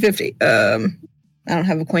 50-50. I don't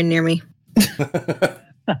have a coin near me.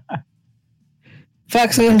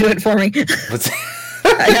 Fuck, someone do it for me.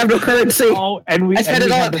 I have no currency. Oh, and I spent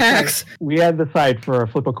it all at PAX. We had the site for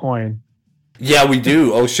Flip a Coin. Yeah, we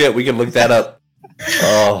do. Oh shit, we can look that up.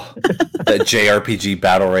 Oh, that JRPG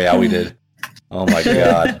battle royale we did. Oh my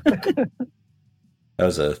god, that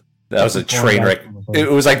was a train wreck. It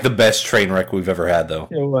was like the best train wreck we've ever had, though.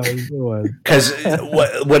 It was. Because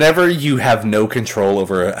whenever you have no control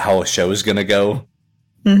over how a show is gonna go,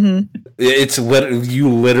 it's you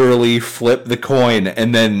literally flip the coin,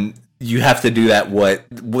 and then you have to do that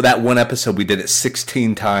one episode we did it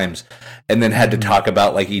 16 times, and then had to talk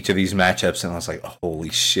about like each of these matchups, and I was like,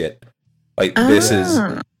 holy shit, like this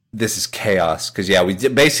is chaos. Because we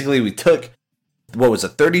took, what was it,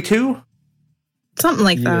 32? Something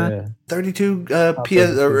like that. 32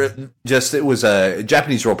 PS, or just, it was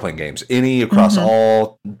Japanese role-playing games. Any across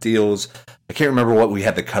all deals. I can't remember what we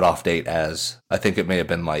had the cutoff date as. I think it may have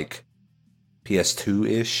been like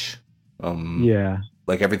PS2-ish.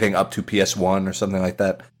 Like everything up to PS1 or something like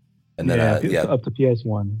that. And then up to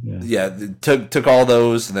PS1. Yeah, took all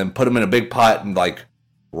those and then put them in a big pot and like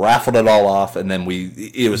raffled it all off. And then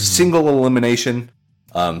it was single elimination.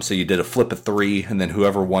 So you did a flip of 3, and then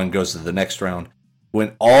whoever won goes to the next round.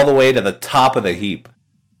 Went all the way to the top of the heap.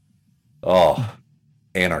 Oh,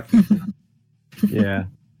 anarchy. Yeah.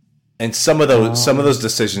 And some of those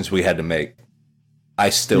decisions we had to make,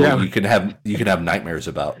 you can have nightmares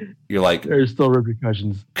about. You're like, there's still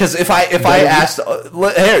repercussions. Because if I asked,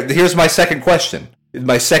 here's my second question.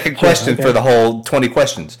 My second question for the whole 20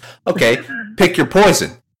 questions. Okay, pick your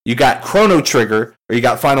poison. You got Chrono Trigger or you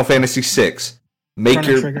got Final Fantasy VI. Make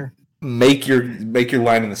your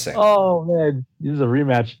line in the sand. Oh man, this is a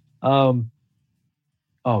rematch.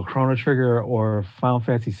 Chrono Trigger or Final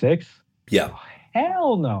Fantasy VI? Yeah. Oh,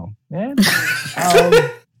 hell no, man.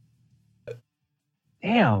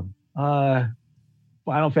 Damn.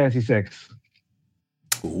 Final Fantasy VI.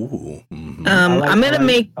 Ooh. Mm-hmm. I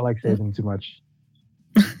like saving too much.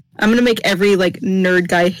 I'm gonna make every like nerd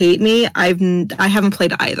guy hate me. I haven't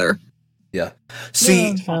played either. Yeah.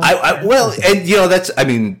 See, that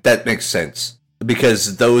makes sense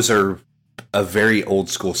because those are a very old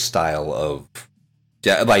school style of,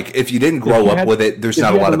 like if you didn't grow up with it, there's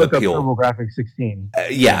not a lot of appeal. TurboGrafx 16.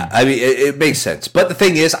 It makes sense. But the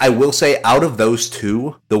thing is, I will say, out of those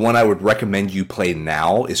two, the one I would recommend you play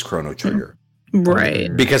now is Chrono Trigger.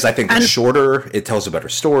 Right. Because I think it's shorter, it tells a better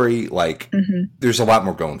story, like there's a lot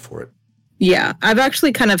more going for it. Yeah, I've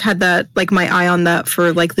actually kind of had that, like my eye on that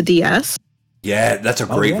for like the DS. Yeah, that's a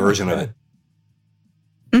great version of it.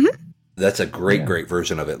 Mm-hmm. That's a great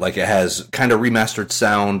version of it. Like it has kind of remastered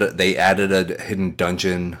sound. They added a hidden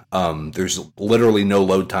dungeon. There's literally no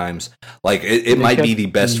load times. Like it might be the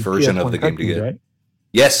best version of the game to get. Right?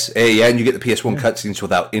 Yes, and you get the PS1 cutscenes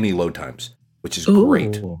without any load times, which is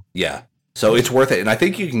great. Yeah, so it's worth it, and I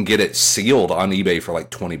think you can get it sealed on eBay for like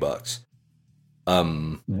 $20.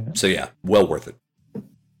 So yeah, well worth it.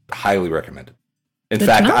 Highly recommended. In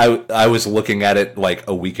fact, I was looking at it like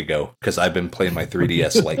a week ago because I've been playing my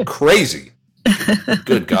 3DS like crazy.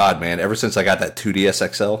 Good God, man. Ever since I got that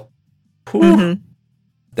 2DS XL,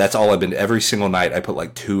 that's all I've been. Every single night, I put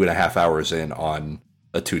like 2.5 hours in on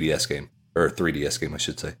a 2DS game. Or a 3DS game, I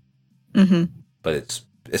should say. But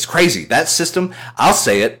it's crazy. That system, I'll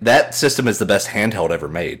say it, that system is the best handheld ever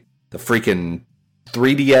made. The freaking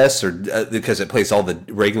 3DS, or because it plays all the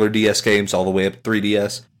regular DS games all the way up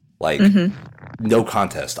 3DS. Like, no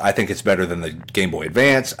contest. I think it's better than the Game Boy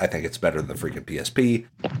Advance. I think it's better than the freaking PSP.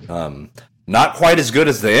 Not quite as good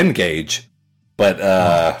as the N-Gage, but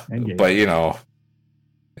you know,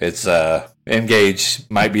 it's N-Gage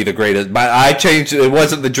might be the greatest. I changed. It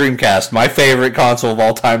wasn't the Dreamcast. My favorite console of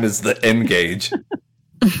all time is the N-Gage.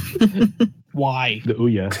 Why? The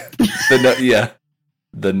Ouya.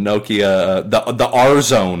 The Nokia, the R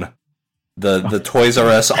Zone. The Toys R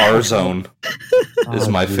Us R Zone is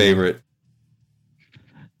my favorite.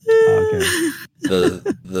 Okay.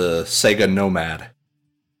 The Sega Nomad.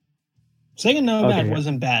 Sega Nomad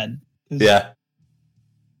wasn't bad. Yeah.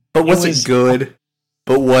 But was it good?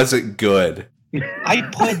 I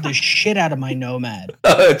played the shit out of my Nomad.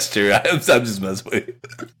 It's true. I'm just messing with you.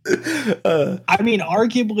 I mean,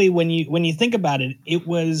 arguably, when you think about it,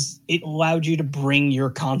 it allowed you to bring your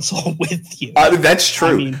console with you. That's true.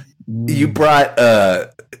 I mean, you brought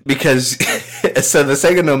because so the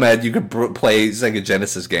Sega Nomad, you could play Sega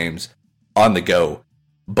Genesis games on the go,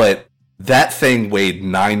 but that thing weighed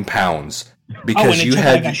 9 pounds because you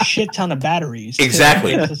had like a shit ton of batteries.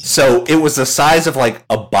 Exactly. So it was the size of like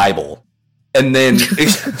a Bible, and then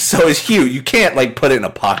so it's huge. You can't like put it in a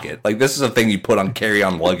pocket. Like this is a thing you put on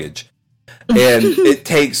carry-on luggage, and it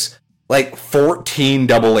takes like 14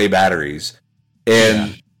 AA batteries,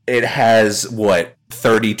 and it has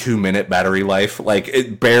 32-minute battery life. Like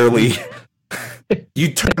it barely.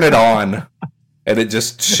 You turn it on, and it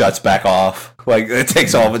just shuts back off. Like it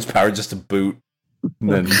takes all of its power just to boot.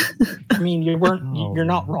 And then, I mean, you're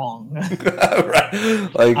not wrong.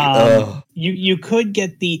 Right. Like, you could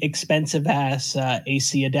get the expensive ass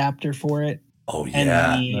AC adapter for it. Oh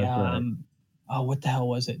yeah. And what the hell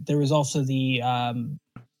was it? There was also the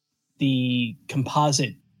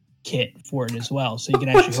composite kit for it as well, so you can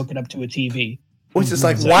actually hook it up to a TV. Which is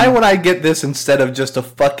like, why would I get this instead of just a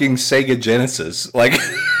fucking Sega Genesis? Like,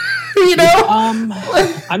 you know?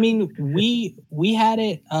 I mean, we had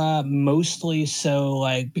it mostly so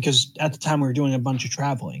like because at the time we were doing a bunch of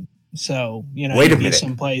traveling. So, you know, wait a minute.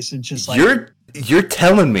 Someplace and just like you're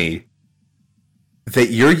telling me that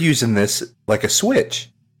you're using this like a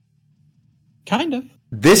Switch. Kind of.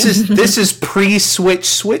 This is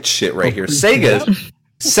pre-Switch shit right here.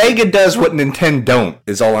 Sega does what Nintendo don't,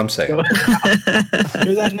 is all I'm saying. You're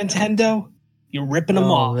that Nintendo? You're ripping them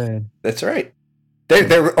off. Man. That's right.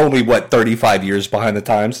 They're only, 35 years behind the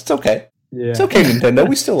times. It's okay. Yeah. It's okay, Nintendo.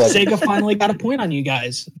 We still love Sega finally got a point on you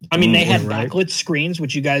guys. I mean, they had backlit screens,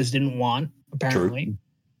 which you guys didn't want, apparently. True.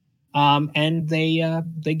 And they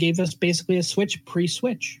gave us basically a Switch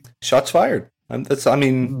pre-Switch. Shots fired.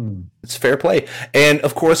 It's fair play. And,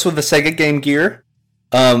 of course, with the Sega Game Gear,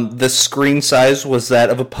 the screen size was that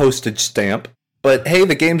of a postage stamp, but hey,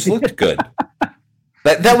 the games looked good.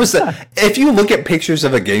 That was if you look at pictures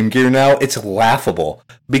of a Game Gear now, it's laughable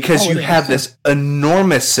because you have this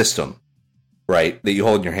enormous system, right, that you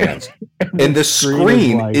hold in your hands, and the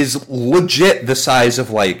screen is legit the size of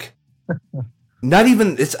like, not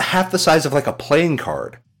even, it's half the size of like a playing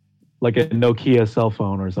card. Like a Nokia cell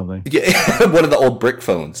phone or something. Yeah, one of the old brick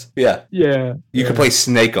phones. Yeah. Yeah. You could play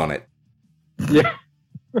Snake on it. Yeah.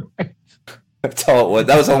 Right. That's all it was.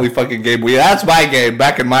 That was the only fucking game that's my game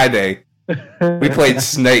back in my day. We played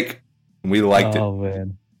Snake and we liked it. Oh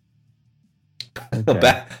man.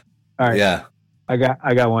 Okay. All right. Yeah. I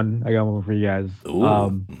got one for you guys.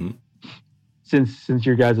 Ooh. Since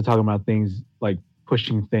you guys are talking about things like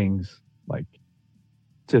pushing things like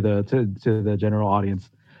to the general audience,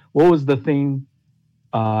 what was the thing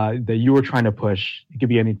that you were trying to push? It could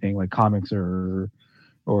be anything like comics or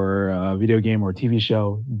a video game or a TV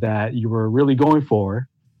show that you were really going for,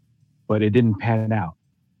 but it didn't pan out.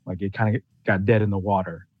 Like it kind of got dead in the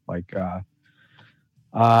water. Like I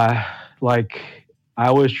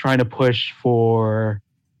was trying to push for,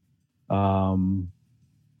 one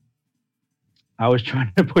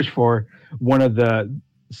of the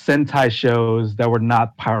Sentai shows that were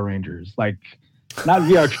not Power Rangers, like not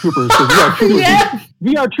VR Troopers.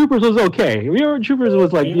 VR Troopers was okay. VR Troopers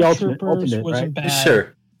was like the ultimate, right? Bad.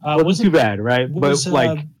 Sure. Wasn't too bad, right? Was, but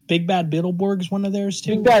like Big Bad Beetleborgs one of theirs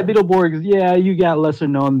too? Big Bad Beetleborgs, yeah, you got lesser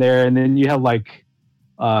known there, and then you have like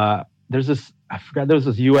there's this, I forgot, there was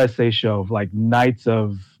this USA show of like Knights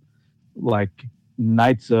of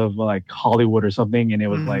Hollywood or something, and it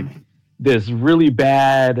was like this really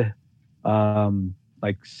bad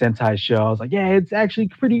like Sentai show. I was like, yeah, it's actually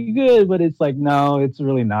pretty good, but it's like, no, it's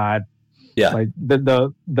really not. Yeah. Like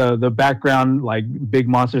the background, like big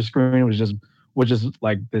monster screen was just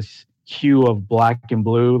like this hue of black and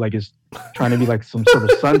blue, like it's trying to be like some sort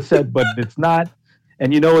of sunset, but it's not.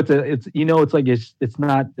 And it's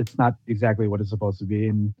not exactly what it's supposed to be.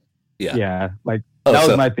 And like that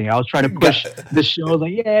was my thing. I was trying to push this show. I was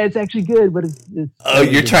like, yeah, it's actually good, but it's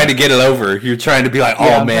you're trying to get it over. You're trying to be like,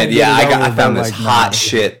 oh man, I found this hot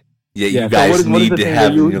shit. Yeah, you guys need to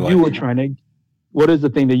have. What is the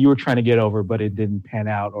thing that you were trying to get over, but it didn't pan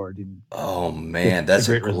out or didn't? Oh man, that's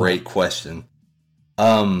a great question.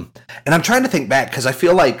 And I'm trying to think back because I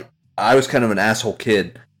feel like I was kind of an asshole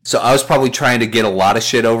kid, so I was probably trying to get a lot of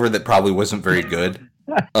shit over that probably wasn't very good.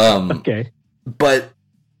 Okay, but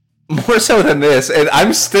more so than this, and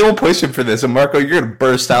I'm still pushing for this. And Marco, you're gonna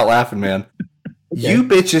burst out laughing, man. Okay. You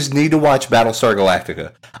bitches need to watch Battlestar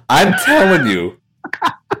Galactica. I'm telling you.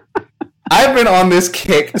 I've been on this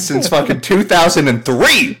kick since fucking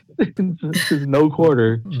 2003. No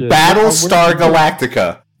quarter. Battlestar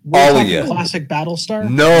Galactica. All of you. Classic Battlestar?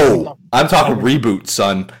 No. I'm talking reboot,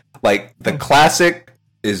 son. Like, the classic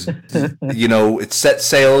is, it's set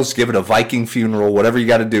sails, give it a Viking funeral, whatever you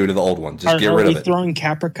got to do to the old one. Just get rid of it. Are you throwing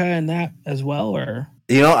Caprica in that as well? Or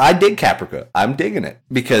I dig Caprica. I'm digging it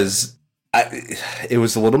because it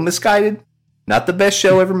was a little misguided. Not the best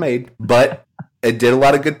show ever made, but it did a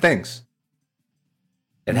lot of good things.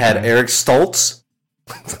 It had Eric Stoltz.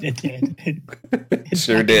 It did. It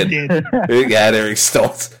sure did. It had Eric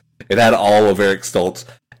Stoltz. It had all of Eric Stoltz.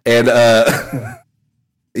 And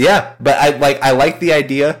but I like the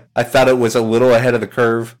idea. I thought it was a little ahead of the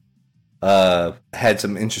curve. Had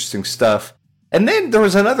some interesting stuff. And then there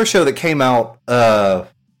was another show that came out I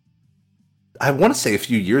want to say a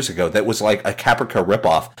few years ago that was like a Caprica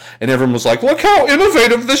ripoff. And everyone was like, look how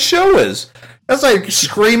innovative this show is. I was like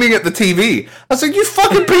screaming at the TV. I was like, you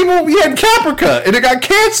fucking people, we had Caprica, and it got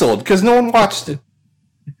canceled because no one watched it.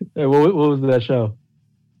 Hey, what was that show?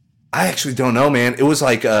 I actually don't know, man. It was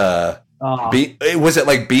like, was it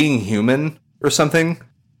like Being Human or something?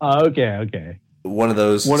 Okay. One of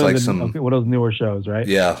those, one of those newer shows, right?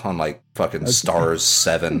 Yeah, on like fucking Stars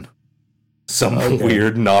 7. Some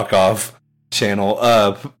weird knockoff channel.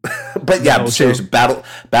 But yeah, I'm serious. Battlestar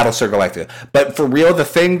Galactica. But for real, the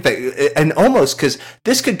thing that, and almost because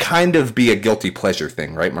this could kind of be a guilty pleasure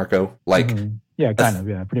thing, right, Marco? Like, yeah, kind of,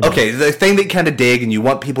 yeah, pretty much. Okay, the thing that you kind of dig and you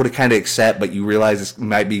want people to kind of accept, but you realize this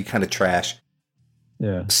might be kind of trash.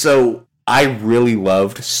 Yeah. So I really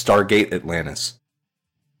loved Stargate Atlantis.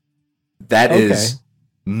 That is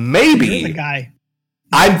maybe You're the guy.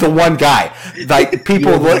 I'm the one guy. Like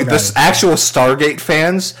people, the actual Stargate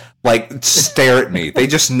fans, like stare at me. They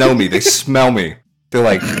just know me. They smell me. They're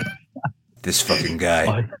like, this fucking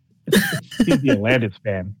guy. He's the Atlantis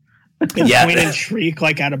fan. Yeah, point and shriek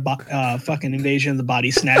like out of fucking Invasion of the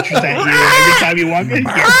Body Snatchers at you every time you walk in.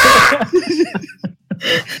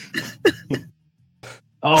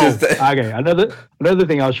 Okay. Another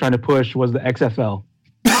thing I was trying to push was the XFL.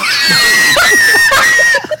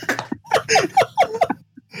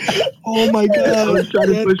 Oh my god! I was trying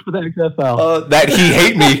to push for the XFL. That he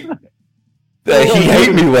hate me. That he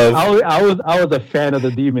hate me, love. I was a fan of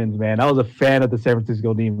the Demons, man. I was a fan of the San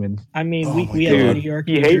Francisco Demons. I mean, we have New York,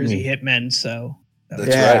 New Jersey Hitmen, so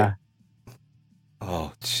that's right.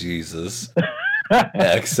 Oh Jesus!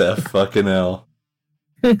 XF fucking L.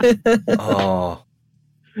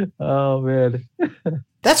 Oh man.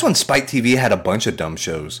 That's when Spike TV had a bunch of dumb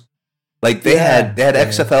shows. Like they had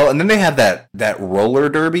XFL, and then they had that roller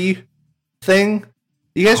derby thing.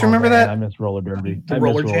 You guys remember that? I miss roller derby. The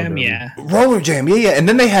roller jam, yeah. Roller jam, yeah. And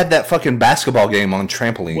then they had that fucking basketball game on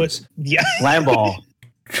trampolines. Yeah. Slam ball.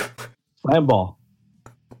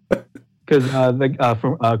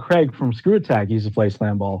 Because Craig from Screw Attack used to play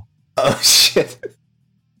slam ball. Oh shit.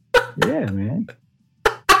 Yeah, man.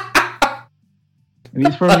 And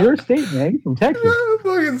he's from your state, man. He's from Texas.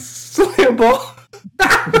 Fucking slam ball.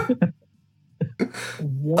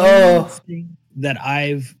 One thing that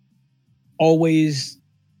I've always,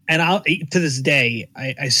 and to this day,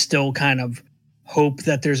 I still kind of hope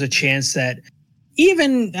that there's a chance that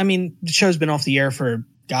the show's been off the air for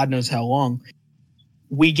God knows how long.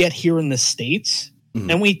 We get here in the States,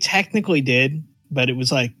 and we technically did, but it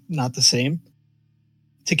was like not the same.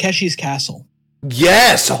 Takeshi's Castle.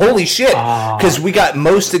 Yes, holy shit! Because we got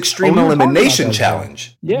Most Extreme Elimination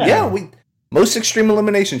Challenge. Yeah, Most Extreme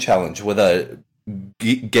Elimination Challenge with a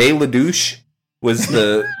Gay Ladouche was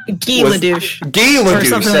the Guy Ledouche. Guy Or Ledouche,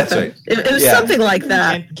 something like that's that. right. It was Yeah. something like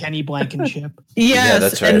that. Kenny Blankenship. Yes,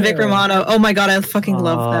 that's right. and Vic Romano. Oh my god, I fucking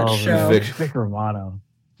love that show. Vic Romano.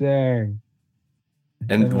 Dang.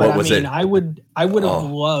 And But what But was I mean, it? I would have Oh.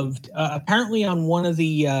 loved. Apparently, on one of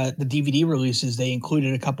the DVD releases, they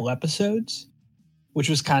included a couple episodes, which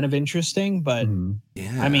was kind of interesting. But Mhm.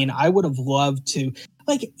 Yeah. I mean, I would have loved to,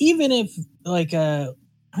 like, even if like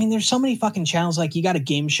I mean, there's so many fucking channels. Like, you got a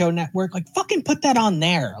game show network. Like, fucking put that on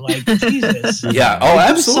there. Like, Jesus. yeah. Oh, Do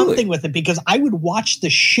absolutely. something with it, because I would watch the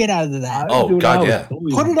shit out of that. Oh, Dude, God, I was yeah.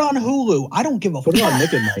 totally- Put it on Hulu. I don't give a Put it on fuck.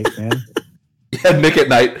 Nick at Night, man. Yeah, Nick at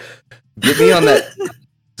Night. Get me on that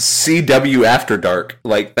CW After Dark.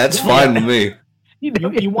 Like, that's fine with me.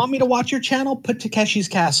 You want me to watch your channel? Put Takeshi's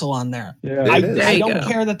Castle on there. Yeah. There I, it is. There I you don't go.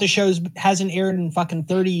 care that the show's hasn't aired in fucking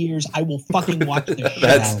 30 years. I will fucking watch the shit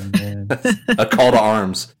That's- out. Oh, man. A call to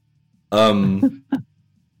arms.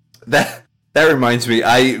 That reminds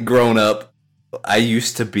me. Growing up, I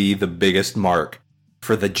used to be the biggest mark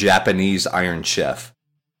for the Japanese Iron Chef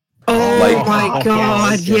Oh Like- my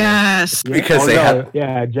god, yes. because Oh, they no, had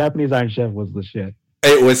yeah, Japanese Iron Chef was the shit.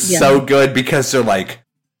 it was Yeah. so good because they're like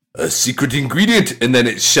a secret ingredient, and then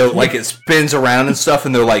it showed like it spins around and stuff,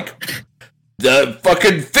 and they're like the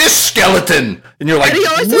fucking fish skeleton, and you're like, And he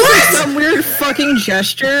always does like what? some weird fucking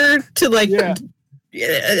gesture to like. Yeah.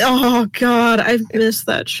 Oh god, I missed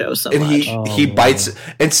that show so And much. he Oh, bites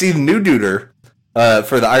and see the new duder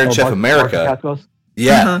for the Iron Chef Mark America. Dacascos?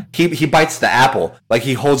 Yeah, Uh-huh. he bites the apple, like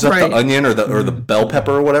he holds up Right. the onion or the bell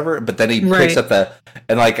pepper or whatever, but then he picks Right. up the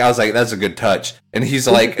and like I was like, that's a good touch. And he's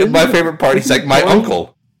Isn't- like, isn't my the- favorite part. He's isn't like, the my story-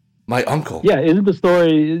 uncle, my uncle. Yeah, isn't the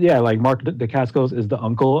story? Yeah, like Mark Dacascos is the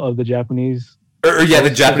uncle of the Japanese. Or yeah, the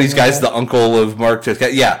Something Japanese like guy's that. the uncle of Mark.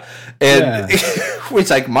 Yeah, and it's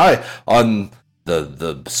like my on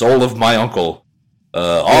the soul of my uncle,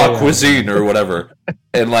 Yeah. cuisine or whatever,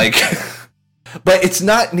 and like, but it's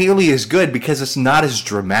not nearly as good because it's not as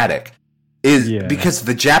dramatic. Yeah. Because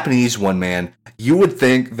the Japanese one, man, you would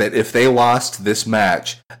think that if they lost this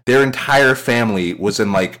match, their entire family was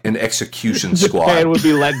in like an execution squad. Japan would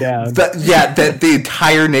be let down. That the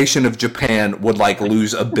entire nation of Japan would like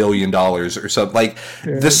lose $1 billion or something. Like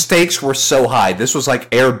the stakes were so high. This was like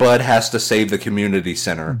Air Bud has to save the community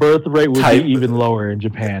center. Birth rate would Type- be even lower in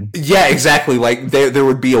Japan. Yeah, exactly. Like there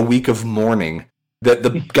would be a week of mourning that the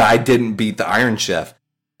guy didn't beat the Iron Chef.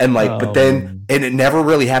 And like, but then, and it never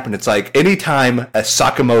really happened. It's like anytime a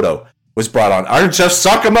Sakamoto was brought on, Iron Chef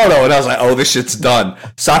Sakamoto, and I was like, oh, this shit's done.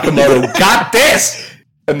 Sakamoto got this.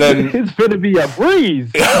 And then It's gonna be a breeze.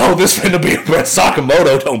 oh, this is gonna be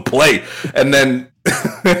Sakamoto don't play. And then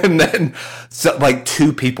so, like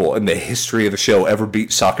 2 people in the history of the show ever beat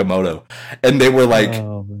Sakamoto. And they were like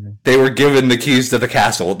Oh, man. they were given the keys to the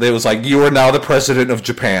castle. It was like, you are now the president of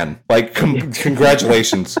Japan. Like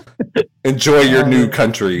congratulations. Enjoy your new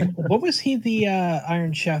country. What was he the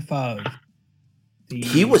Iron Chef of?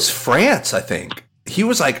 He was France, I think. He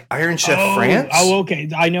was like Iron Chef France. Oh, okay.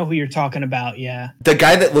 I know who you're talking about. Yeah. The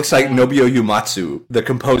guy that looks like Nobuo Uematsu, the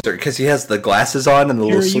composer, because he has the glasses on and the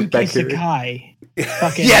little slick back Hiroyuki here. Sakai.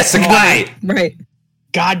 Fucking- Yes, the guy. Right.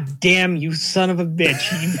 God damn you, son of a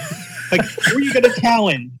bitch! Like, who are you gonna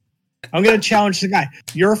challenge? I'm gonna challenge the guy.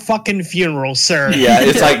 Your fucking funeral, sir. Yeah,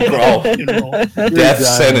 it's like, bro, Funeral. death You're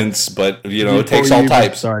sentence, but you know, it Before takes all you even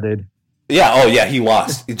types. Started. Yeah, oh yeah, he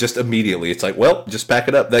lost. It just immediately. It's like, well, just pack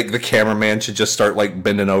it up. Like the cameraman should just start like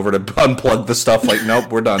bending over to unplug the stuff. Like,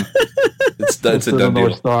 nope, we're done. It's a Little done North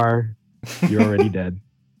deal. Star. You're already dead.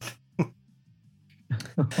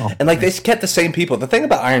 Oh, And like they kept the same people. The thing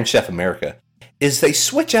about Iron Chef America is they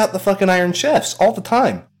switch out the fucking Iron Chefs all the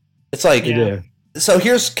time. It's like, you did. so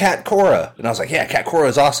here's Kat Cora, and I was like, yeah, Kat Cora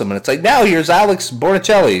is awesome. And it's like, now here's Alex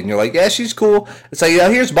Bornicelli, and you're like, yeah, she's cool. It's like, yeah,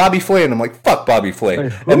 here's Bobby Flay, and I'm like, fuck Bobby Flay.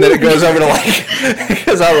 Wait, And then it goes over to like,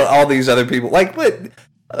 because all these other people, like, but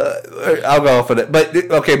I'll go off on it. But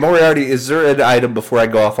okay, Moriarty, is there an item before I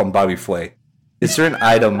go off on Bobby Flay? Is there an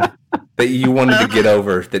item that you wanted to get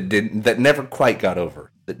over that never quite got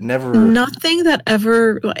over? That never. Nothing that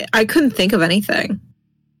ever. I couldn't think of anything.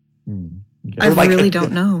 I Or like- really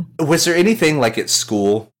don't know. Was there anything like at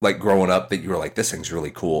school, like growing up, that you were like, this thing's really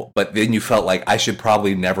cool, but then you felt like I should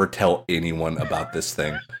probably never tell anyone about this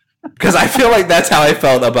thing? Because I feel like that's how I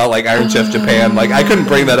felt about like Iron Chef Japan. Like I couldn't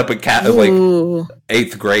bring that up in like Ooh.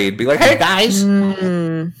 8th grade. Be like, hey guys.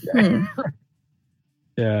 Hmm.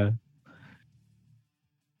 Yeah.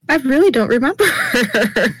 I really don't remember.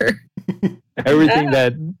 Everything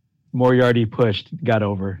that Moriarty pushed got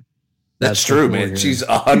over. That's true, the man. Moriarty. She's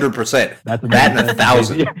 100%. That's That and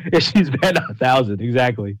 1,000. Yeah, she's been 1,000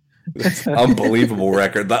 exactly. That's an unbelievable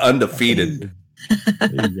record. The undefeated.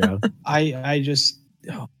 There you go.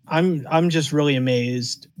 I'm just really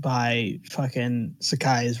amazed by fucking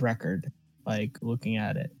Sakai's record. Like looking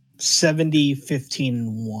at it, 70, 15,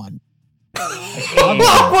 and 1.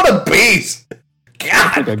 What a beast!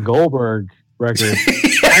 God, Like a Goldberg record.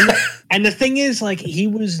 And the thing is, like, he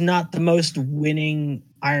was not the most winning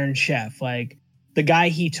Iron Chef. Like the guy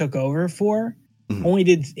he took over for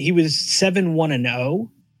he was 7-1-0.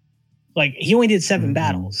 Like he only did 7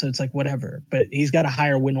 battles, so it's like whatever. But he's got a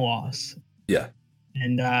higher win-loss. Yeah.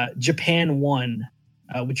 And Japan won,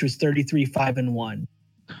 which was 33-5-1.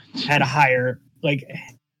 Had a higher like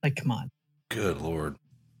come on. Good Lord.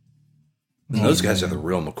 Those guys are the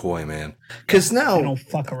real McCoy, man. Because now They don't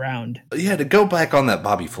fuck around. Yeah, to go back on that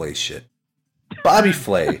Bobby Flay shit. Bobby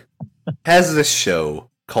Flay has this show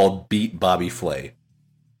called Beat Bobby Flay.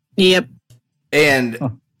 Yep.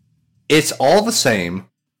 And it's all the same.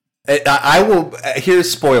 I will.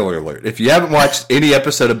 Here's spoiler alert. If you haven't watched any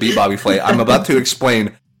episode of Beat Bobby Flay, I'm about to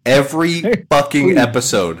explain every fucking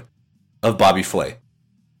episode of Bobby Flay.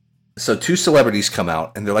 So 2 celebrities come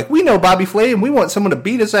out and they're like, we know Bobby Flay and we want someone to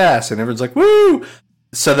beat his ass. And everyone's like, woo!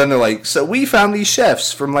 So then they're like, so we found these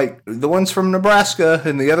chefs from like the ones from Nebraska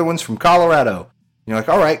and the other ones from Colorado. And you're like,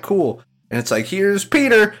 all right, cool. And it's like, here's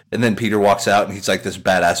Peter. And then Peter walks out and he's like this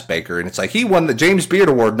badass baker. And it's like, he won the James Beard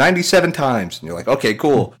Award 97 times. And you're like, okay,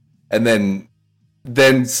 cool. And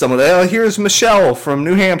then someone, here's Michelle from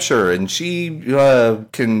New Hampshire. And she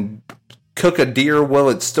can cook a deer while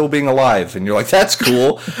it's still being alive. And you're like, that's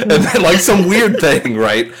cool. And then like some weird thing,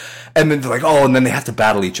 right? And then they're like, oh, and then they have to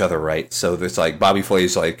battle each other, right? So there's like, Bobby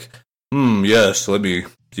Flay's like, yes,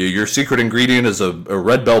 your secret ingredient is a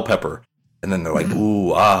red bell pepper. And then they're like,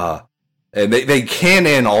 ooh, ah. And they can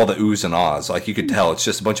in all the oohs and ahs. Like you could tell, it's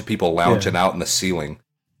just a bunch of people lounging out in the ceiling.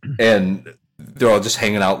 And they're all just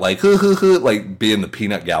hanging out like, like being the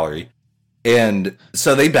peanut gallery. And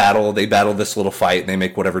so they battle this little fight and they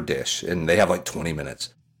make whatever dish. And they have like 20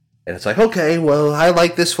 minutes. And it's like, okay, well, I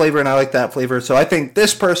like this flavor and I like that flavor. So I think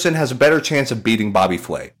this person has a better chance of beating Bobby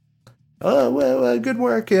Flay. Oh, well, good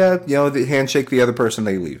work. Yeah. The handshake the other person,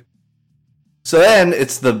 they leave. So then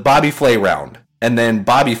it's the Bobby Flay round. And then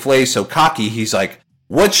Bobby Flay's so cocky, he's like,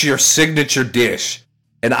 what's your signature dish?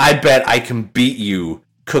 And I bet I can beat you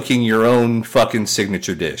cooking your own fucking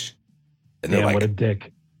signature dish. And they're like, what a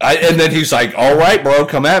dick. And then he's like, all right, bro,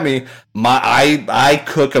 come at me. I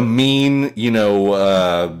cook a mean,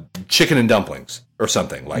 chicken and dumplings or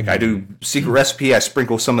something. Like I do secret recipe. I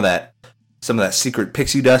sprinkle some of that secret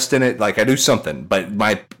pixie dust in it. Like I do something, but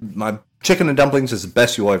my chicken and dumplings is the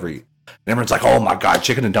best you'll ever eat. And everyone's like, oh my God,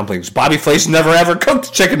 chicken and dumplings. Bobby Flay's never ever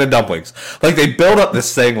cooked chicken and dumplings. Like they build up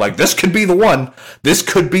this thing like this could be the one. This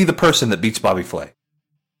could be the person that beats Bobby Flay.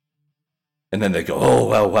 And then they go,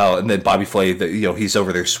 oh, well. And then Bobby Flay, he's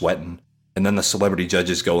over there sweating. And then the celebrity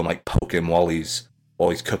judges go and like poke him while he's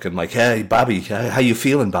cooking. Like, hey, Bobby, how you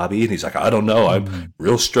feeling, Bobby? And he's like, I don't know. I'm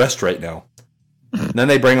real stressed right now. And then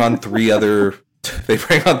they bring on 3 other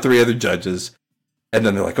judges. And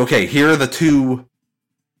then they're like, okay, here are the 2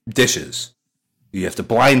 dishes. You have to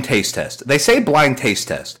blind taste test. They say blind taste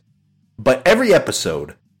test. But every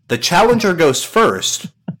episode, the challenger goes first.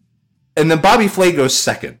 And then Bobby Flay goes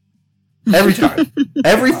second. Every time.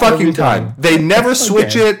 Every fucking time. They never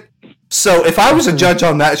switch it. So if I was a judge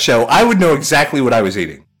on that show, I would know exactly what I was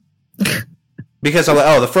eating. Because I'm like,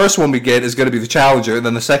 oh, the first one we get is going to be the challenger, and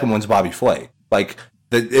then the second one's Bobby Flay. Like,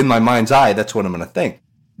 in my mind's eye, that's what I'm going to think.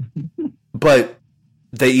 But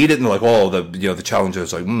they eat it, and they're like, oh, the challenger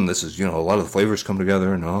is like, this is, a lot of the flavors come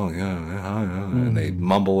together, and and they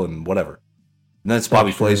mumble and whatever. And then it's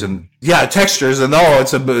Bobby Flay's, and textures, and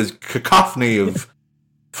it's a cacophony of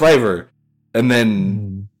flavor. And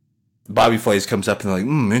then Bobby Flay's comes up and like,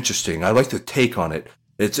 interesting. I like the take on it.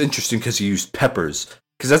 It's interesting because he used peppers.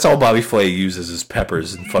 Because that's all Bobby Flay uses is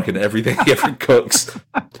peppers and fucking everything he ever cooks.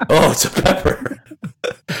 Oh, it's a pepper.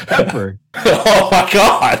 Pepper. Oh my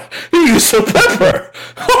God. He used a pepper.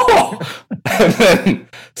 Oh. And then,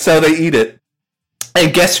 so they eat it.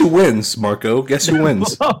 And guess who wins, Marco? Guess who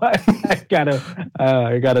wins? I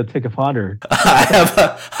gotta take a ponder.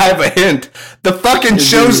 I have a hint. The fucking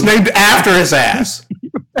show's named after his ass.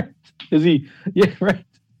 Is he? Yeah, right.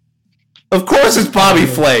 Of course, it's Bobby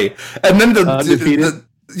Flay. And then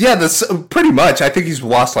pretty much. I think he's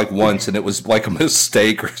lost like once, and it was like a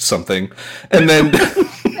mistake or something. And then.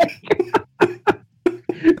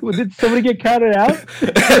 Did somebody get counted out?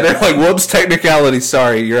 They're like, whoops, technicality,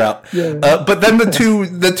 sorry, you're out. Yeah. But then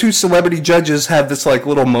the two celebrity judges have this like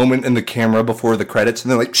little moment in the camera before the credits,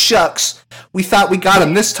 and they're like, shucks, we thought we got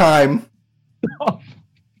him this time.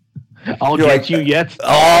 I'll get you yet.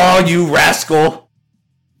 Oh, you rascal.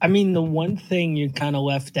 I mean, the one thing you kind of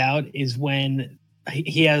left out is when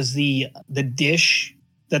he has the dish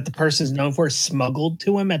that the person is known for smuggled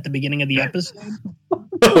to him at the beginning of the episode.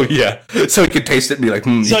 Oh yeah, so he could taste it and be like,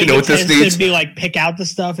 so you know what this needs? Be like, pick out the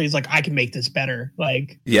stuff. And he's like, I can make this better.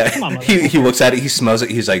 Like, yeah. Come on, he looks at it, he smells it.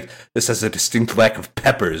 He's like, this has a distinct lack of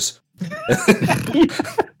peppers.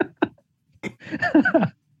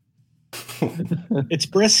 It's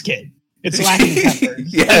brisket. It's lacking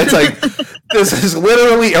peppers. Yeah, it's like, this is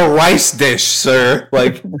literally a rice dish, sir.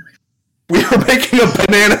 Like, we are making a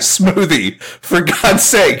banana smoothie. For God's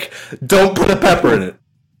sake, don't put a pepper in it.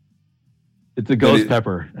 It's a ghost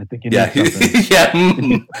pepper. I think you need something. Yeah,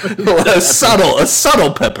 a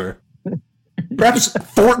subtle pepper. Perhaps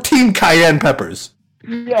 14 cayenne peppers.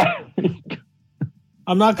 Yeah.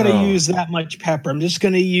 I'm not going to use that much pepper. I'm just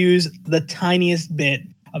going to use the tiniest bit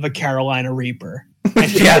of a Carolina Reaper.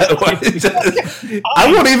 Yeah,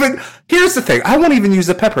 I won't even. Here's the thing: I won't even use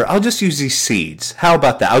the pepper. I'll just use these seeds. How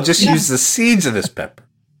about that? I'll just use the seeds of this pepper.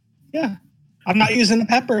 Yeah, I'm not using the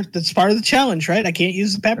pepper. That's part of the challenge, right? I can't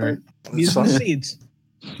use the pepper. I'm using the seeds.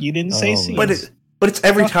 You didn't say seeds, but it's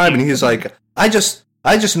every time, and he's like, I just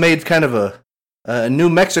made kind of a New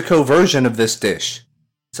Mexico version of this dish.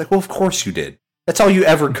 It's like, well, of course you did. That's all you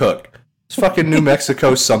ever cook. It's fucking New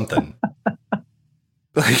Mexico something.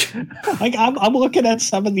 Like I'm looking at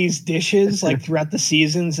some of these dishes like throughout the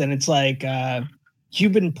seasons, and it's like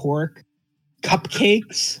Cuban pork,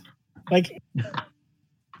 cupcakes. Like,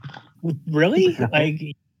 really? Like,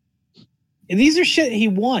 and these are shit he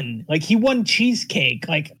won. Like, he won cheesecake.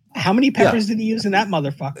 Like, how many peppers did he use in that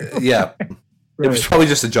motherfucker? Yeah, it was probably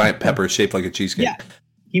just a giant pepper shaped like a cheesecake. Yeah,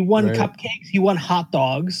 he won cupcakes. He won hot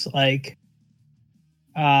dogs. Like,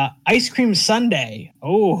 ice cream sundae.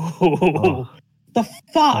 Oh. The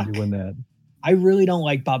fuck? How'd you win that? I really don't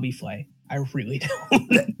like Bobby Flay. I really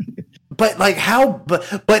don't. But like how?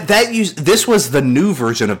 But this was the new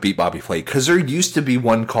version of Beat Bobby Flay, because there used to be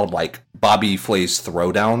one called like Bobby Flay's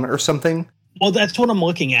Throwdown or something. Well, that's what I'm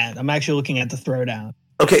looking at. I'm actually looking at the Throwdown.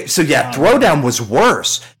 Okay, so yeah, Throwdown was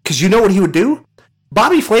worse, because you know what he would do?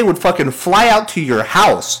 Bobby Flay would fucking fly out to your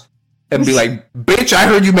house and be like, "Bitch, I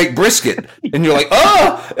heard you make brisket," and you're like,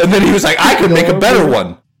 "Oh!" And then he was like, "I could make a better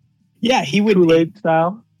one." Yeah, he would. Kool-Aid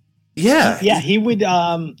style? Yeah, he would.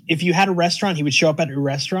 If you had a restaurant, he would show up at your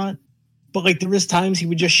restaurant. But like, there was times he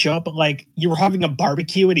would just show up at like you were having a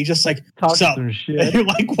barbecue, and he just like talking some shit. And you're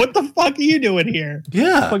like, "What the fuck are you doing here?" Yeah,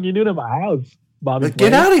 what the fuck are you doing at my house, Bobby? Like,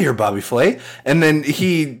 get out of here, Bobby Flay. And then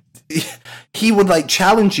he would like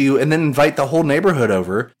challenge you, and then invite the whole neighborhood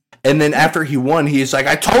over. And then after he won, he's like,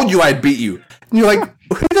 "I told you I'd beat you." And you're like,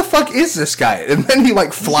 who the fuck is this guy? And then he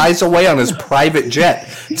like flies away on his private jet.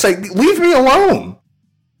 It's like, leave me alone.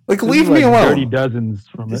 Like, leave me alone. Dirty Dozens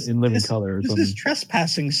from In Living Color or something. This is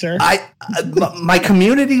trespassing, sir. My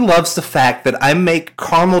community loves the fact that I make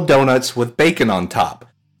caramel donuts with bacon on top.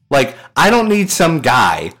 Like, I don't need some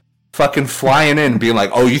guy fucking flying in and being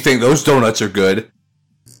like, "Oh, you think those donuts are good?"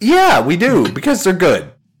 Yeah, we do, because they're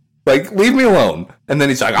good. Like, leave me alone. And then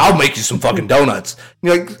he's like, "I'll make you some fucking donuts." And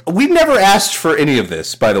you're like, we never asked for any of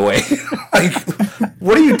this, by the way. Like,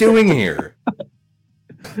 what are you doing here?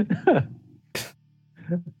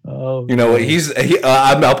 Oh, you know what?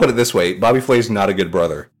 I'll put it this way: Bobby Flay's not a good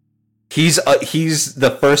brother. He's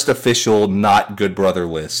the first official not good brother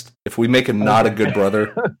list. If we make a not a good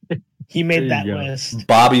brother, he made that list.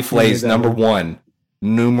 Bobby Flay's number one,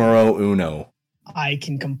 numero uno. I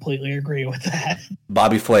can completely agree with that.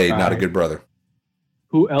 Bobby Flay, not a good brother.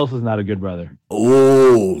 Who else is not a good brother?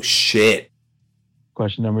 Oh, shit.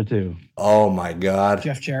 Question number 2. Oh, my God.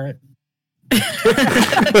 Jeff Jarrett.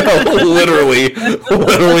 literally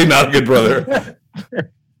not a good brother.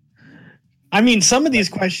 I mean, some of these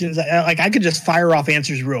questions, like, I could just fire off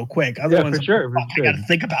answers real quick. Other ones, for sure. I got to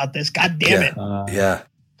think about this. God damn it. Yeah.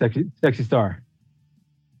 Sexy Star.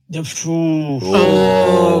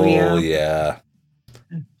 Oh, yeah.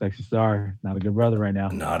 Sexy Star, not a good brother right now.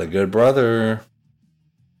 Not a good brother.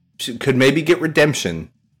 She could maybe get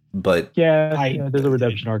redemption, but yeah, there's a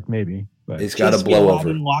redemption arc maybe. But it's got to blow over.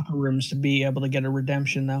 In locker rooms to be able to get a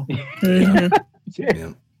redemption, though. Yeah.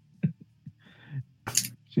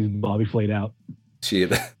 She's Bobby Flayed out.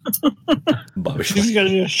 Bobby. She's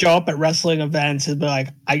gonna show up at wrestling events and be like,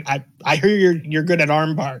 "I hear you're good at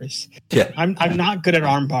arm bars." Yeah, I'm not good at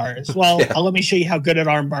arm bars. Well, let me show you how good at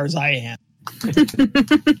arm bars I am.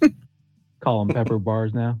 Call them pepper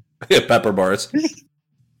bars now. Yeah, pepper bars.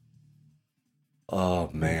 Oh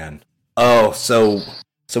man. Oh, so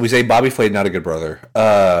we say Bobby Flay not a good brother.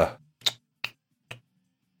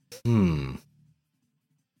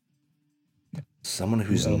 Someone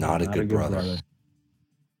who's not a good brother.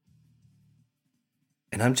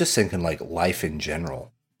 And I'm just thinking like life in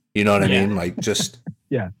general. You know what I mean? Like just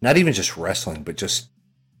not even just wrestling, but just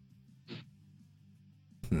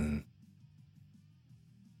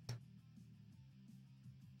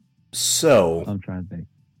So I'm trying to think.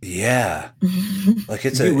 Yeah. Like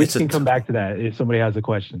we can come back to that if somebody has a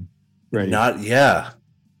question. Right.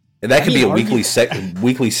 And that could be a weekly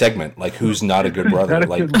segment, like who's not a good brother.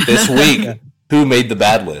 Like this week, who made the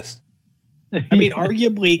bad list? I mean,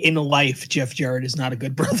 arguably in life, Jeff Jarrett is not a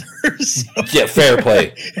good brother. So. Yeah, fair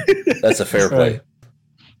play. That's a fair play.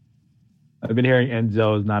 I've been hearing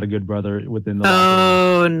Enzo is not a good brother within the.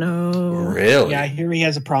 Oh no! Really? Yeah, I hear he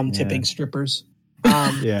has a problem tipping strippers.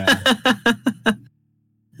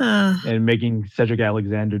 And making Cedric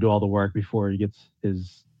Alexander do all the work before he gets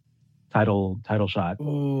his title shot.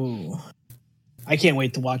 Ooh. I can't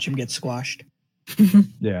wait to watch him get squashed.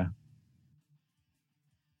 Yeah.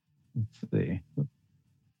 Let's see.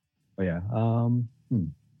 Oh yeah.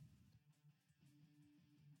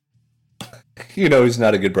 You know he's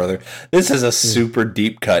not a good brother. This is a super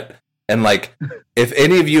deep cut. And like, if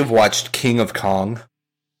any of you have watched King of Kong,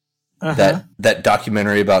 that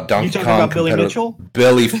documentary about Donkey Kong, about Billy Mitchell?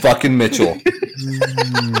 Billy fucking Mitchell,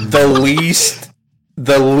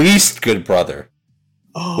 the least good brother,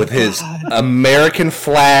 with his American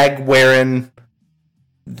flag wearing,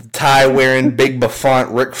 tie wearing, big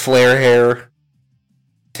Buffon Ric Flair hair,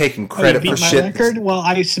 taking credit for shit. Record? Well,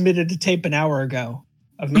 I submitted a tape an hour ago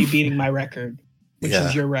of me beating my record, which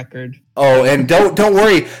is your record. Oh, and don't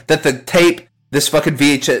worry that the tape, this fucking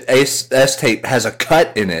VHS tape, has a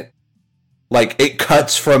cut in it. Like, it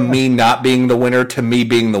cuts from me not being the winner to me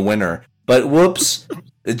being the winner. But whoops,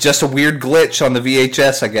 it's just a weird glitch on the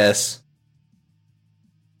VHS, I guess.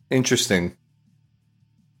 Interesting.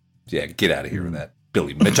 Yeah, get out of here with that,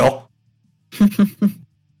 Billy Mitchell.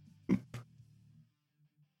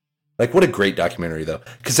 Like, what a great documentary, though.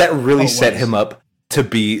 Because that really set him up to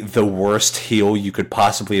be the worst heel you could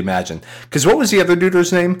possibly imagine. Because what was the other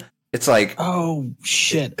dude's name? It's like... Oh,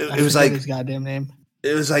 shit. It was like... his goddamn name.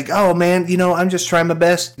 It was like, oh, man, I'm just trying my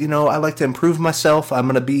best. I like to improve myself. I'm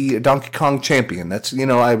going to be a Donkey Kong champion. That's,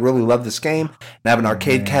 I really love this game. And I have an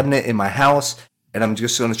arcade cabinet in my house. And I'm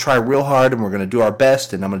just going to try real hard. And we're going to do our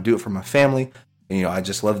best. And I'm going to do it for my family. And, I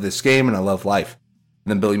just love this game. And I love life. And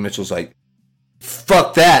then Billy Mitchell's like,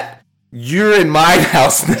 fuck that. You're in my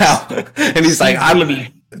house now. And he's like,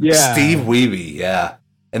 Steve Wiebe. Yeah.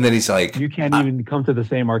 And then he's like, you can't even come to the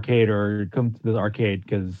same arcade or come to the arcade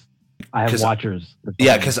because I have watchers.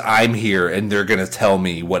 Yeah, because I'm here and they're going to tell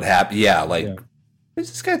me what happened. Yeah, like, who does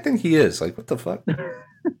this guy think he is? Like, what the fuck?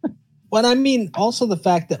 Well, I mean, also the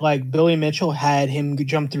fact that, like, Billy Mitchell had him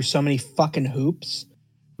jump through so many fucking hoops.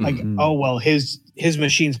 Like, his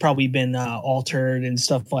machine's probably been altered and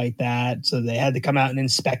stuff like that. So they had to come out and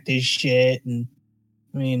inspect his shit. And,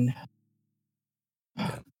 I mean,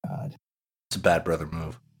 God. It's a bad brother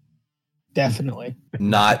move. Definitely.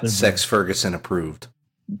 Not Sex Ferguson approved.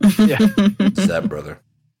 Yeah. It's that brother.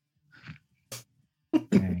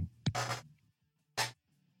 Dang.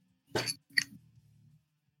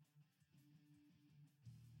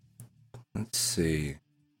 Let's see.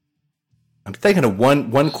 I'm thinking of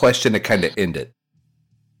one question to kind of end it.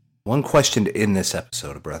 One question to end this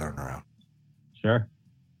episode of Brethren Around. Sure.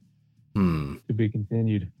 To be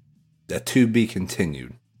continued. To be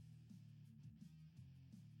continued.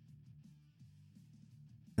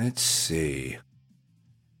 Let's see.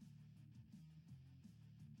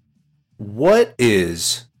 What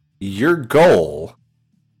is your goal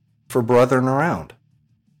for Brethren Around?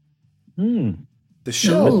 The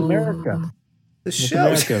show. Miss America. The show.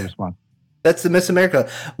 Miss America response. That's the Miss America.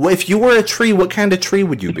 Well, if you were a tree, what kind of tree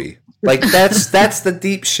would you be? Like, that's the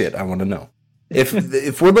deep shit I want to know.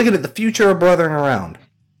 If we're looking at the future of Brethren Around,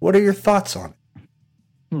 what are your thoughts on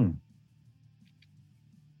it?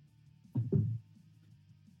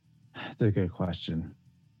 That's a good question.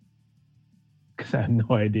 Because I have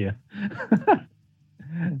no idea.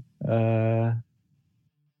 And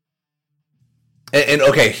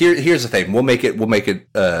okay, here's the thing. We'll make it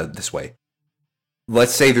this way.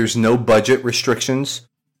 Let's say there's no budget restrictions.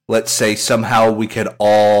 Let's say somehow we could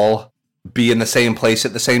all be in the same place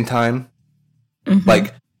at the same time.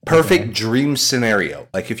 Like, perfect dream scenario.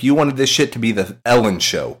 Like, if you wanted this shit to be the Ellen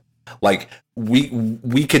show, like,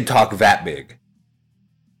 we could talk that big.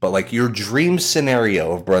 But, like, your dream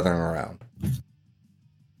scenario of Brethren Around.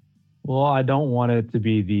 Well, I don't want it to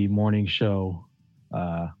be the morning show.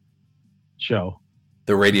 The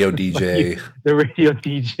radio DJ. The radio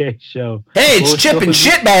DJ show. Hey, it's Chip and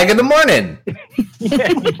Shitbag in the morning. No,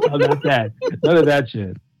 not that. None of that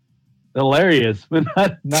shit. Hilarious, but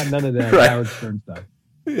not none of that Right. Howard Stern stuff.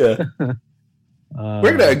 Yeah.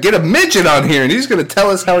 We're gonna get a midget on here, and he's gonna tell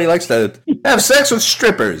us how he likes to have sex with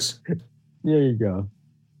strippers. There you go.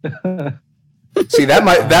 See, that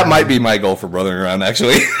might be my goal for Brothering Around.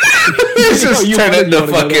 Actually, it's just turn it into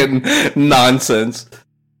fucking nonsense.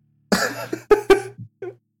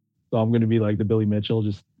 So I'm gonna be like the Billy Mitchell,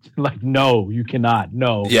 just like, no, you cannot,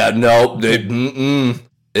 no. Yeah, no, that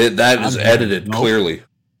is edited clearly.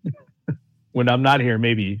 When I'm not here,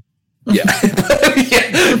 maybe. Yeah.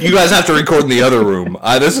 Yeah, you guys have to record in the other room.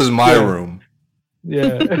 This is my room.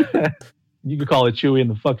 Yeah, you could call it Chewy and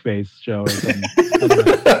the Fuckface show or something.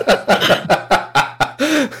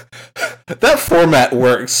 That format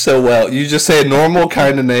works so well. You just say a normal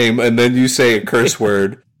kind of name, and then you say a curse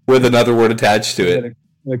word with another word attached to it.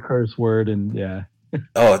 A curse word, and yeah.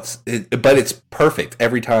 Oh, but it's perfect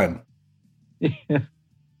every time.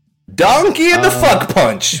 Donkey and the fuck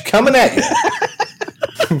punch coming at you.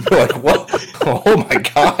 Like, what? Oh my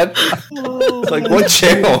god! Like, what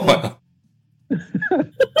channel? Is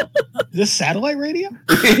this satellite radio?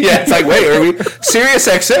 Yeah, it's like, wait, are we Sirius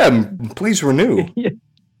XM? Please renew.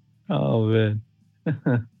 Oh man.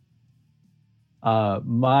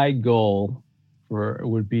 My goal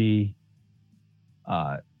would be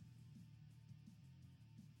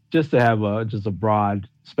just to have a broad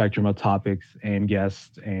spectrum of topics and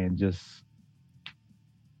guests, and just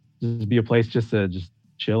be a place just to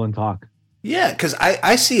chill and talk. Yeah, because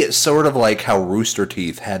I see it sort of like how Rooster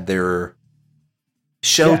Teeth had their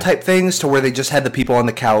show type things, to where they just had the people on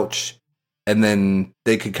the couch, and then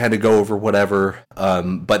they could kind of go over whatever.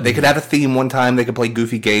 But they could have a theme one time. They could play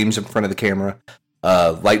goofy games in front of the camera,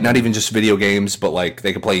 like not even just video games, but like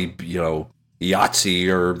they could play, Yahtzee,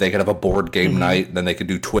 or they could have a board game night, and then they could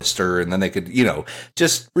do Twister, and then they could,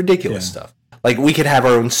 just ridiculous stuff. Like, we could have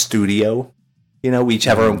our own studio, we each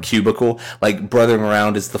have our own cubicle. Like, Brothering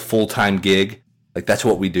Around is the full-time gig. Like, that's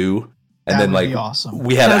what we do. And That then, would like, be awesome.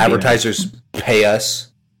 we have advertisers pay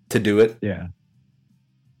us to do it. Yeah.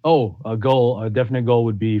 Oh, a definite goal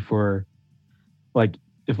would be for, like,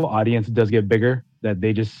 if the audience does get bigger, that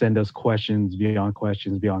they just send us questions beyond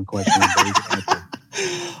questions beyond questions.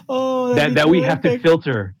 that we have to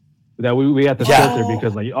filter. That we have to filter,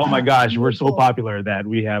 because, like, oh my gosh, we're so popular that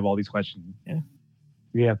we have all these questions. Yeah.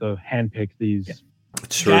 We have to handpick these. Yeah.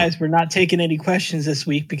 Guys, we're not taking any questions this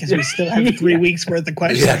week because we still have 3 weeks worth of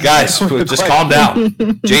questions. Yeah, guys, just calm down.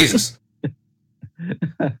 Jesus.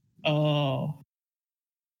 Oh.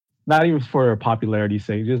 Not even for popularity's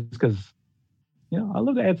sake, just because, I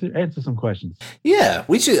love to answer some questions. Yeah,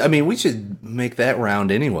 we should make that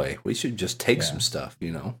round anyway. We should just take some stuff,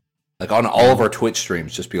 like on all of our Twitch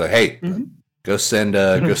streams, just be like, hey, go send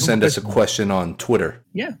us a question on Twitter.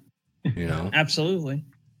 Yeah. Absolutely.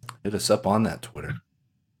 Hit us up on that Twitter.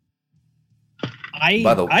 I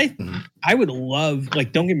would love,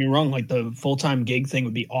 like, don't get me wrong, like, the full-time gig thing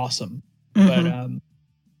would be awesome. But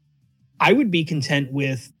I would be content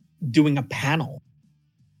with doing a panel.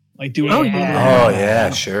 Like doing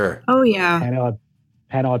sure. Oh yeah.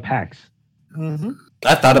 Panel at PAX.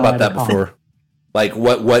 I thought about that before. Like,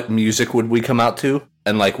 what music would we come out to?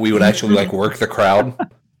 And, like, we would actually, like, work the crowd.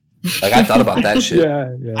 Like, I thought about that shit.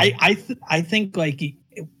 Yeah. I think, like,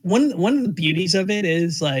 one of the beauties of it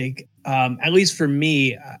is, like, at least for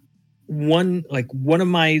me, one of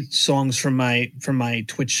my songs from my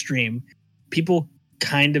Twitch stream, people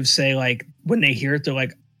kind of say, like, when they hear it, they're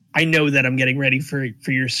like, I know that I'm getting ready for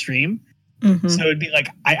your stream. So it'd be like,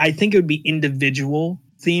 I think it would be individual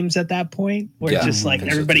themes at that point, where it's just like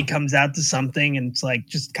everybody comes out to something and it's like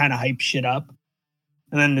just kind of hype shit up.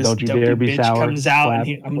 And then this dopey bitch comes out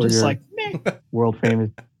and I'm just like, meh. World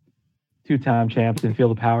famous 2-time champs in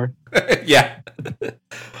Field of Power. Yeah.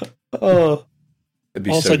 Oh.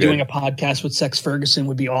 Also, doing a podcast with Sex Ferguson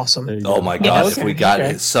would be awesome. Oh my god, if we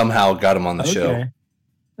somehow got him on the show.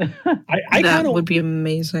 I that would be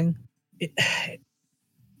amazing.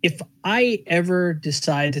 If I ever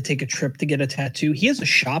decide to take a trip to get a tattoo, he has a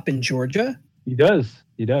shop in Georgia. He does.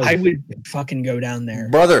 I would fucking go down there.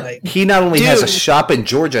 Brother, he not only has a shop in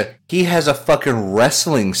Georgia, he has a fucking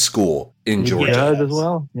wrestling school in Georgia. He does as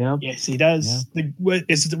well. Yeah. Yes, he does. Yeah.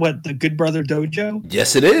 The Good Brother Dojo?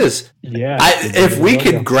 Yes, it is. Yeah. If we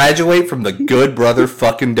could graduate from the Good Brother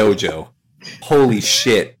fucking dojo, holy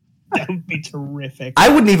shit. That would be terrific. I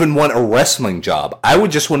wouldn't even want a wrestling job. I would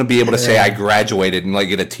just want to be able to say I graduated and, like,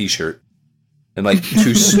 get a t-shirt and, like,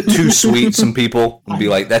 too sweet some people and be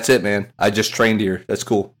like, that's it, man. I just trained here. That's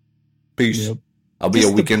cool. Peace. Yep. I'll be a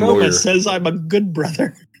weekend warrior. It says I'm a good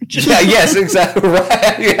brother. Yeah, yes, exactly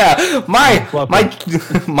right. Yeah. My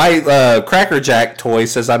Cracker Jack toy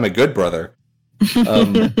says I'm a good brother.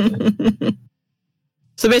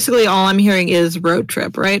 So basically all I'm hearing is road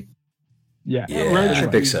trip, right? Yeah, I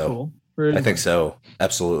think so. Cool. I think so.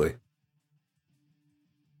 Absolutely.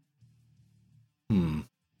 What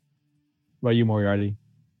about you, Moriarty?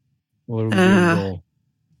 What was your goal?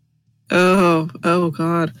 Oh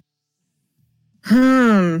God.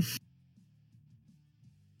 It's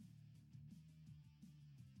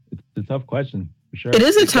a tough question, for sure. It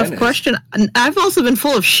is a tough question. I've also been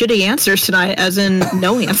full of shitty answers tonight, as in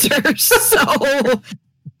no answers. So,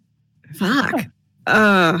 fuck.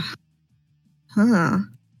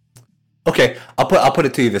 Okay, I'll put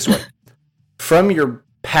it to you this way: from your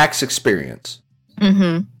PAX experience,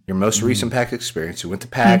 your most recent PAX experience, you went to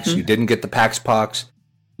PAX, you didn't get the PAX Pox,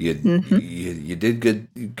 you did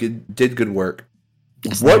good, did good work.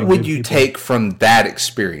 Yes, what would you take from that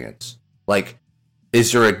experience? Like,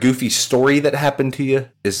 is there a goofy story that happened to you?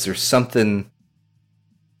 Is there something?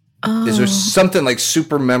 Is there something like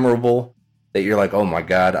super memorable that you're like, oh my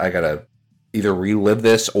god, I gotta either relive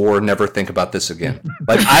this or never think about this again?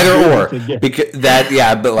 Like either or, because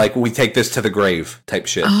that but like we take this to the grave type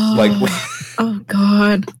shit. Like, oh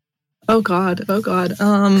god.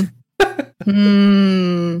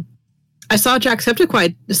 I saw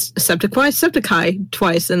Jacksepticeye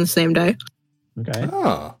twice in the same day. Okay.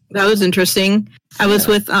 Oh. That was interesting. I was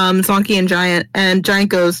with Zonky and Giant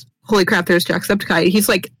goes, holy crap, there's Jacksepticeye. He's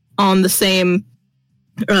like on the same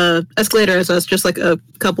escalator as us, just like a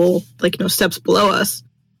couple steps below us.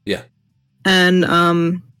 Yeah. And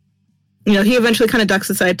he eventually kind of ducks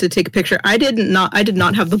aside to take a picture. I did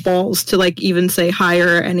not have the balls to like even say hi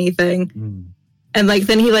or anything. And like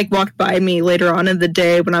then he like walked by me later on in the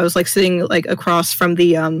day when I was like sitting like across from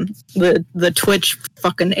the Twitch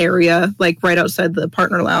fucking area, like right outside the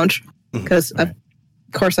partner lounge, because of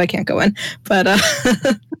course I can't go in. But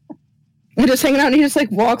we're just hanging out and he just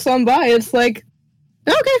like walks on by. It's like,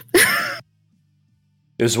 okay.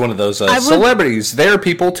 It was one of those celebrities. They're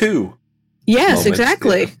people too. Yes, moments.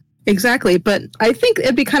 Exactly. But I think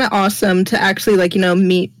it'd be kind of awesome to actually like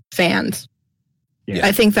meet fans. Yeah.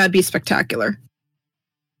 I think that'd be spectacular.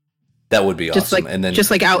 That would be awesome. Like, and then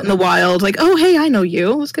just like out in the wild, like, oh hey, I know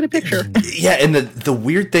you. Let's get a picture. Yeah, and the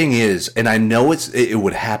weird thing is, and I know it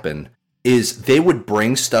would happen, is they would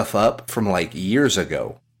bring stuff up from like years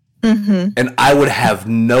ago. And I would have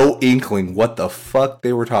no inkling what the fuck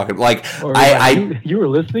they were talking. Like, you were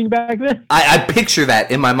listening back then? I picture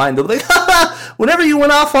that in my mind. They'll be like, whenever you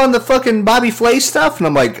went off on the fucking Bobby Flay stuff, and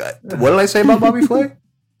I'm like, what did I say about Bobby Flay?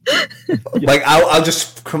 Like, I'll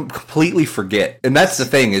just completely forget. And that's the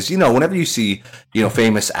thing is, whenever you see,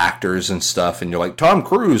 famous actors and stuff, and you're like, Tom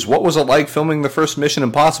Cruise, what was it like filming the first Mission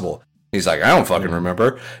Impossible? He's like, I don't fucking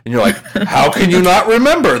remember. And you're like, how can you not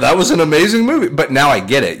remember? That was an amazing movie. But now I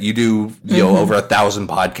get it. You do, over 1,000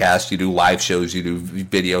 podcasts. You do live shows. You do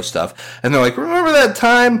video stuff. And they're like, remember that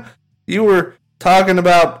time you were talking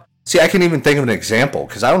about... See, I can't even think of an example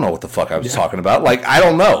because I don't know what the fuck I was talking about. Like, I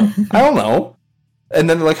don't know. And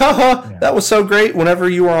then they're like, that was so great whenever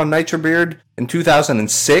you were on Nitro Beard in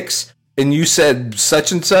 2006 and you said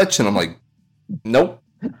such and such. And I'm like, nope.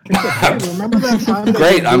 Remember that time?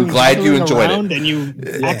 Great, I'm glad you enjoyed it. And you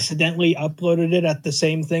accidentally uploaded it at the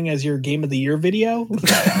same thing as your Game of the Year video.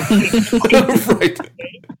 Right.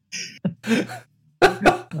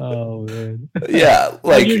 Oh man. Yeah,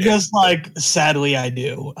 like you're just like, sadly, I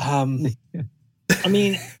do. I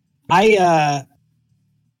mean, I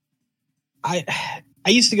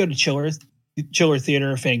used to go to Chiller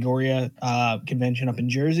Theater, Fangoria convention up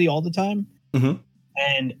in Jersey all the time,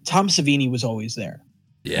 and Tom Savini was always there.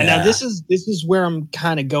 Yeah. And now this is where I'm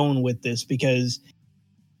kind of going with this, because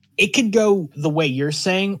it could go the way you're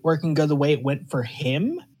saying, or it can go the way it went for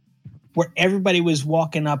him, where everybody was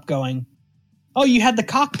walking up going, "Oh, you had the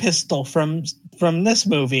cock pistol from this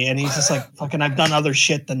movie," and he's just like, "Fucking, I've done other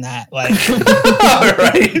shit than that." Like,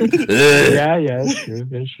 right? yeah,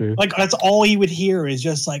 it's true. Like, that's all he would hear is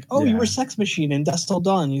just like, "Oh, you were Sex Machine in Dusk Till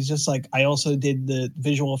Dawn." He's just like, "I also did the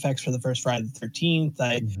visual effects for the first Friday the 13th.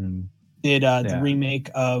 I did the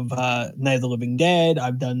remake of Night of the Living Dead.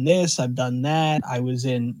 I've done this. I've done that. I was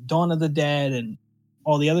in Dawn of the Dead and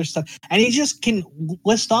all the other stuff." And he just can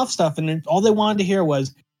list off stuff, and then all they wanted to hear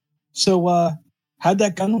was, "So, how'd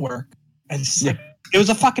that gun work?" And it was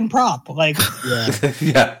a fucking prop. Like,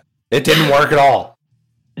 yeah, it didn't work at all.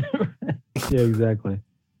 Yeah, exactly.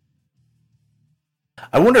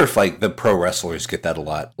 I wonder if like the pro wrestlers get that a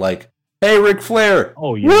lot. Like, hey, Ric Flair.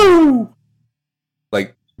 Oh yeah. Woo!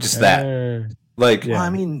 Like just that. Like, well, I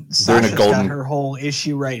mean, Sasha's got her whole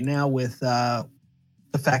issue right now with the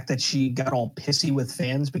fact that she got all pissy with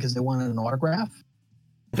fans because they wanted an autograph.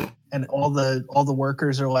 And all the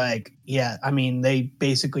workers are like, yeah, I mean, they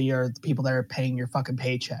basically are the people that are paying your fucking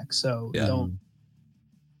paycheck. So don't.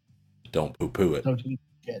 don't poo-poo it. Don't eat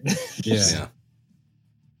shit. Yeah.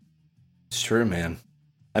 It's true, man.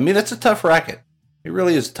 I mean, it's a tough racket. It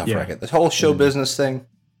really is a tough racket. This whole show business thing,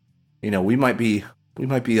 you know, we might be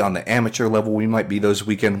on the amateur level. We might be those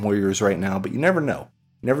weekend warriors right now, but you never know.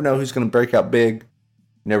 You never know who's going to break out big.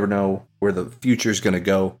 You never know where the future is going to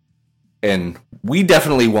go. And we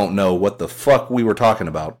definitely won't know what the fuck we were talking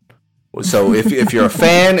about. So if you're a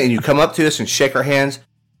fan and you come up to us and shake our hands,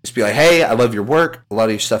 just be like, hey, I love your work. A lot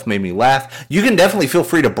of your stuff made me laugh. You can definitely feel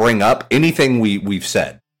free to bring up anything we've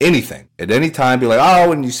said. Anything. At any time, be like, oh,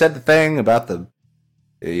 when you said the thing about the,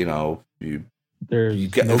 you know,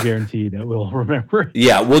 there's no guarantee that we'll remember.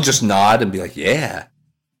 Yeah, we'll just nod and be like, yeah.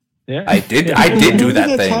 Yeah. I did do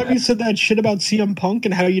that thing. Time you said that shit about CM Punk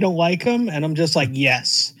and how you don't like him, and I'm just like,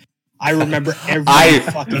 yes. I remember every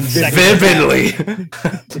fucking second. Vividly.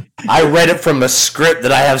 I read it from a script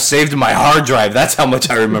that I have saved in my hard drive. That's how much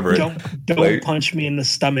I remember it. Don't punch me in the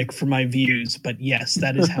stomach for my views, but yes,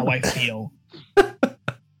 that is how I feel.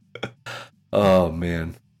 Oh,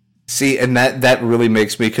 man. See, and that really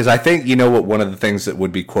makes me, because I think, you know what one of the things that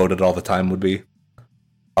would be quoted all the time would be?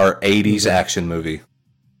 Our 80s action movie.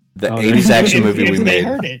 The 80s action movie we made.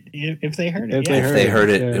 If they heard it, if they heard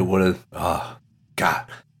it, it would have. Oh God,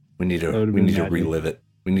 we need to relive it.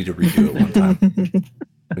 We need to redo it one time.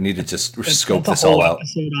 We need to just scope this all out.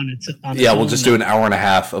 We'll just do an hour and a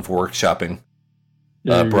half of workshopping.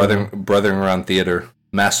 Brothering Around Theater,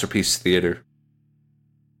 Masterpiece Theater.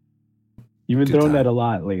 You've been throwing that a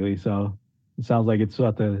lot lately, so it sounds like it's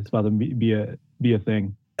about to be a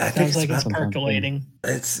thing. I think it's percolating.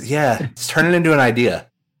 It's turning into an idea.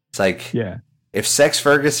 It's like, if Sex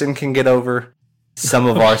Ferguson can get over some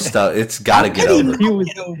of our stuff, it's got to get over.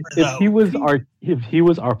 If he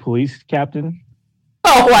was our police captain.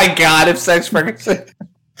 Oh my God! If Sex Ferguson,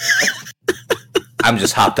 I'm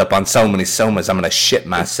just hopped up on so many somas. I'm gonna shit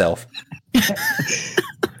myself.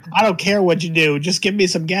 I don't care what you do. Just give me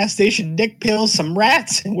some gas station dick pills, some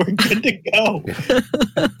rats, and we're good to go.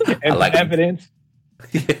 And like evidence.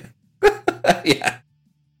 Yeah.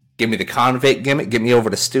 Give me the convict gimmick. Get me over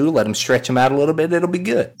to Stu. Let him stretch him out a little bit. It'll be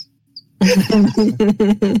good.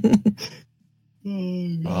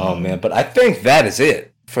 Oh, man. But I think that is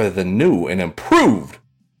it for the new and improved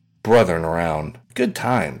Brothering Around. Good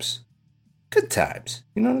times. Good times.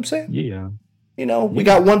 You know what I'm saying? Yeah. You know, we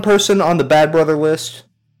got one person on the Bad Brother list.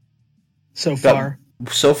 So far.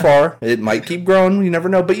 It might keep growing. You never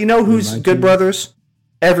know. But you know who's good brothers?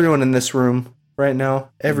 Everyone in this room right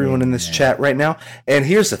now. Everyone in this chat right now. And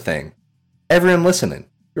here's the thing. Everyone listening.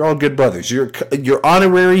 You're all good brothers. You're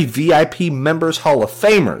honorary VIP members, Hall of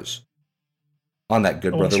Famers on that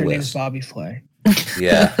good brother your list. Name's Bobby Flay.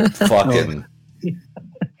 Yeah. Fucking.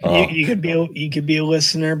 You could be a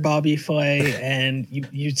listener, Bobby Flay, and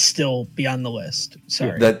you'd still be on the list.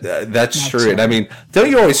 Sorry, that's true. Sorry. And I mean, don't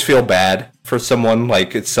you always feel bad for someone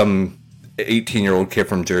like it's some 18-year-old kid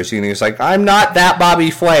from Jersey, and he's like, "I'm not that Bobby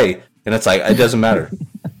Flay," and it's like it doesn't matter.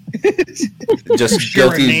 Just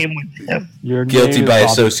guilty by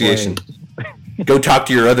association. Go talk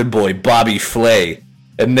to your other boy, Bobby Flay,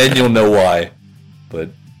 and then you'll know why. But.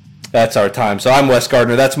 That's our time. So I'm Wes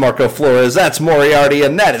Gardner. That's Marco Flores. That's Moriarty.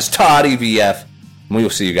 And that is Todd EVF. And we will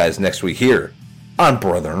see you guys next week here on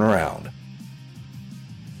Brothering Around.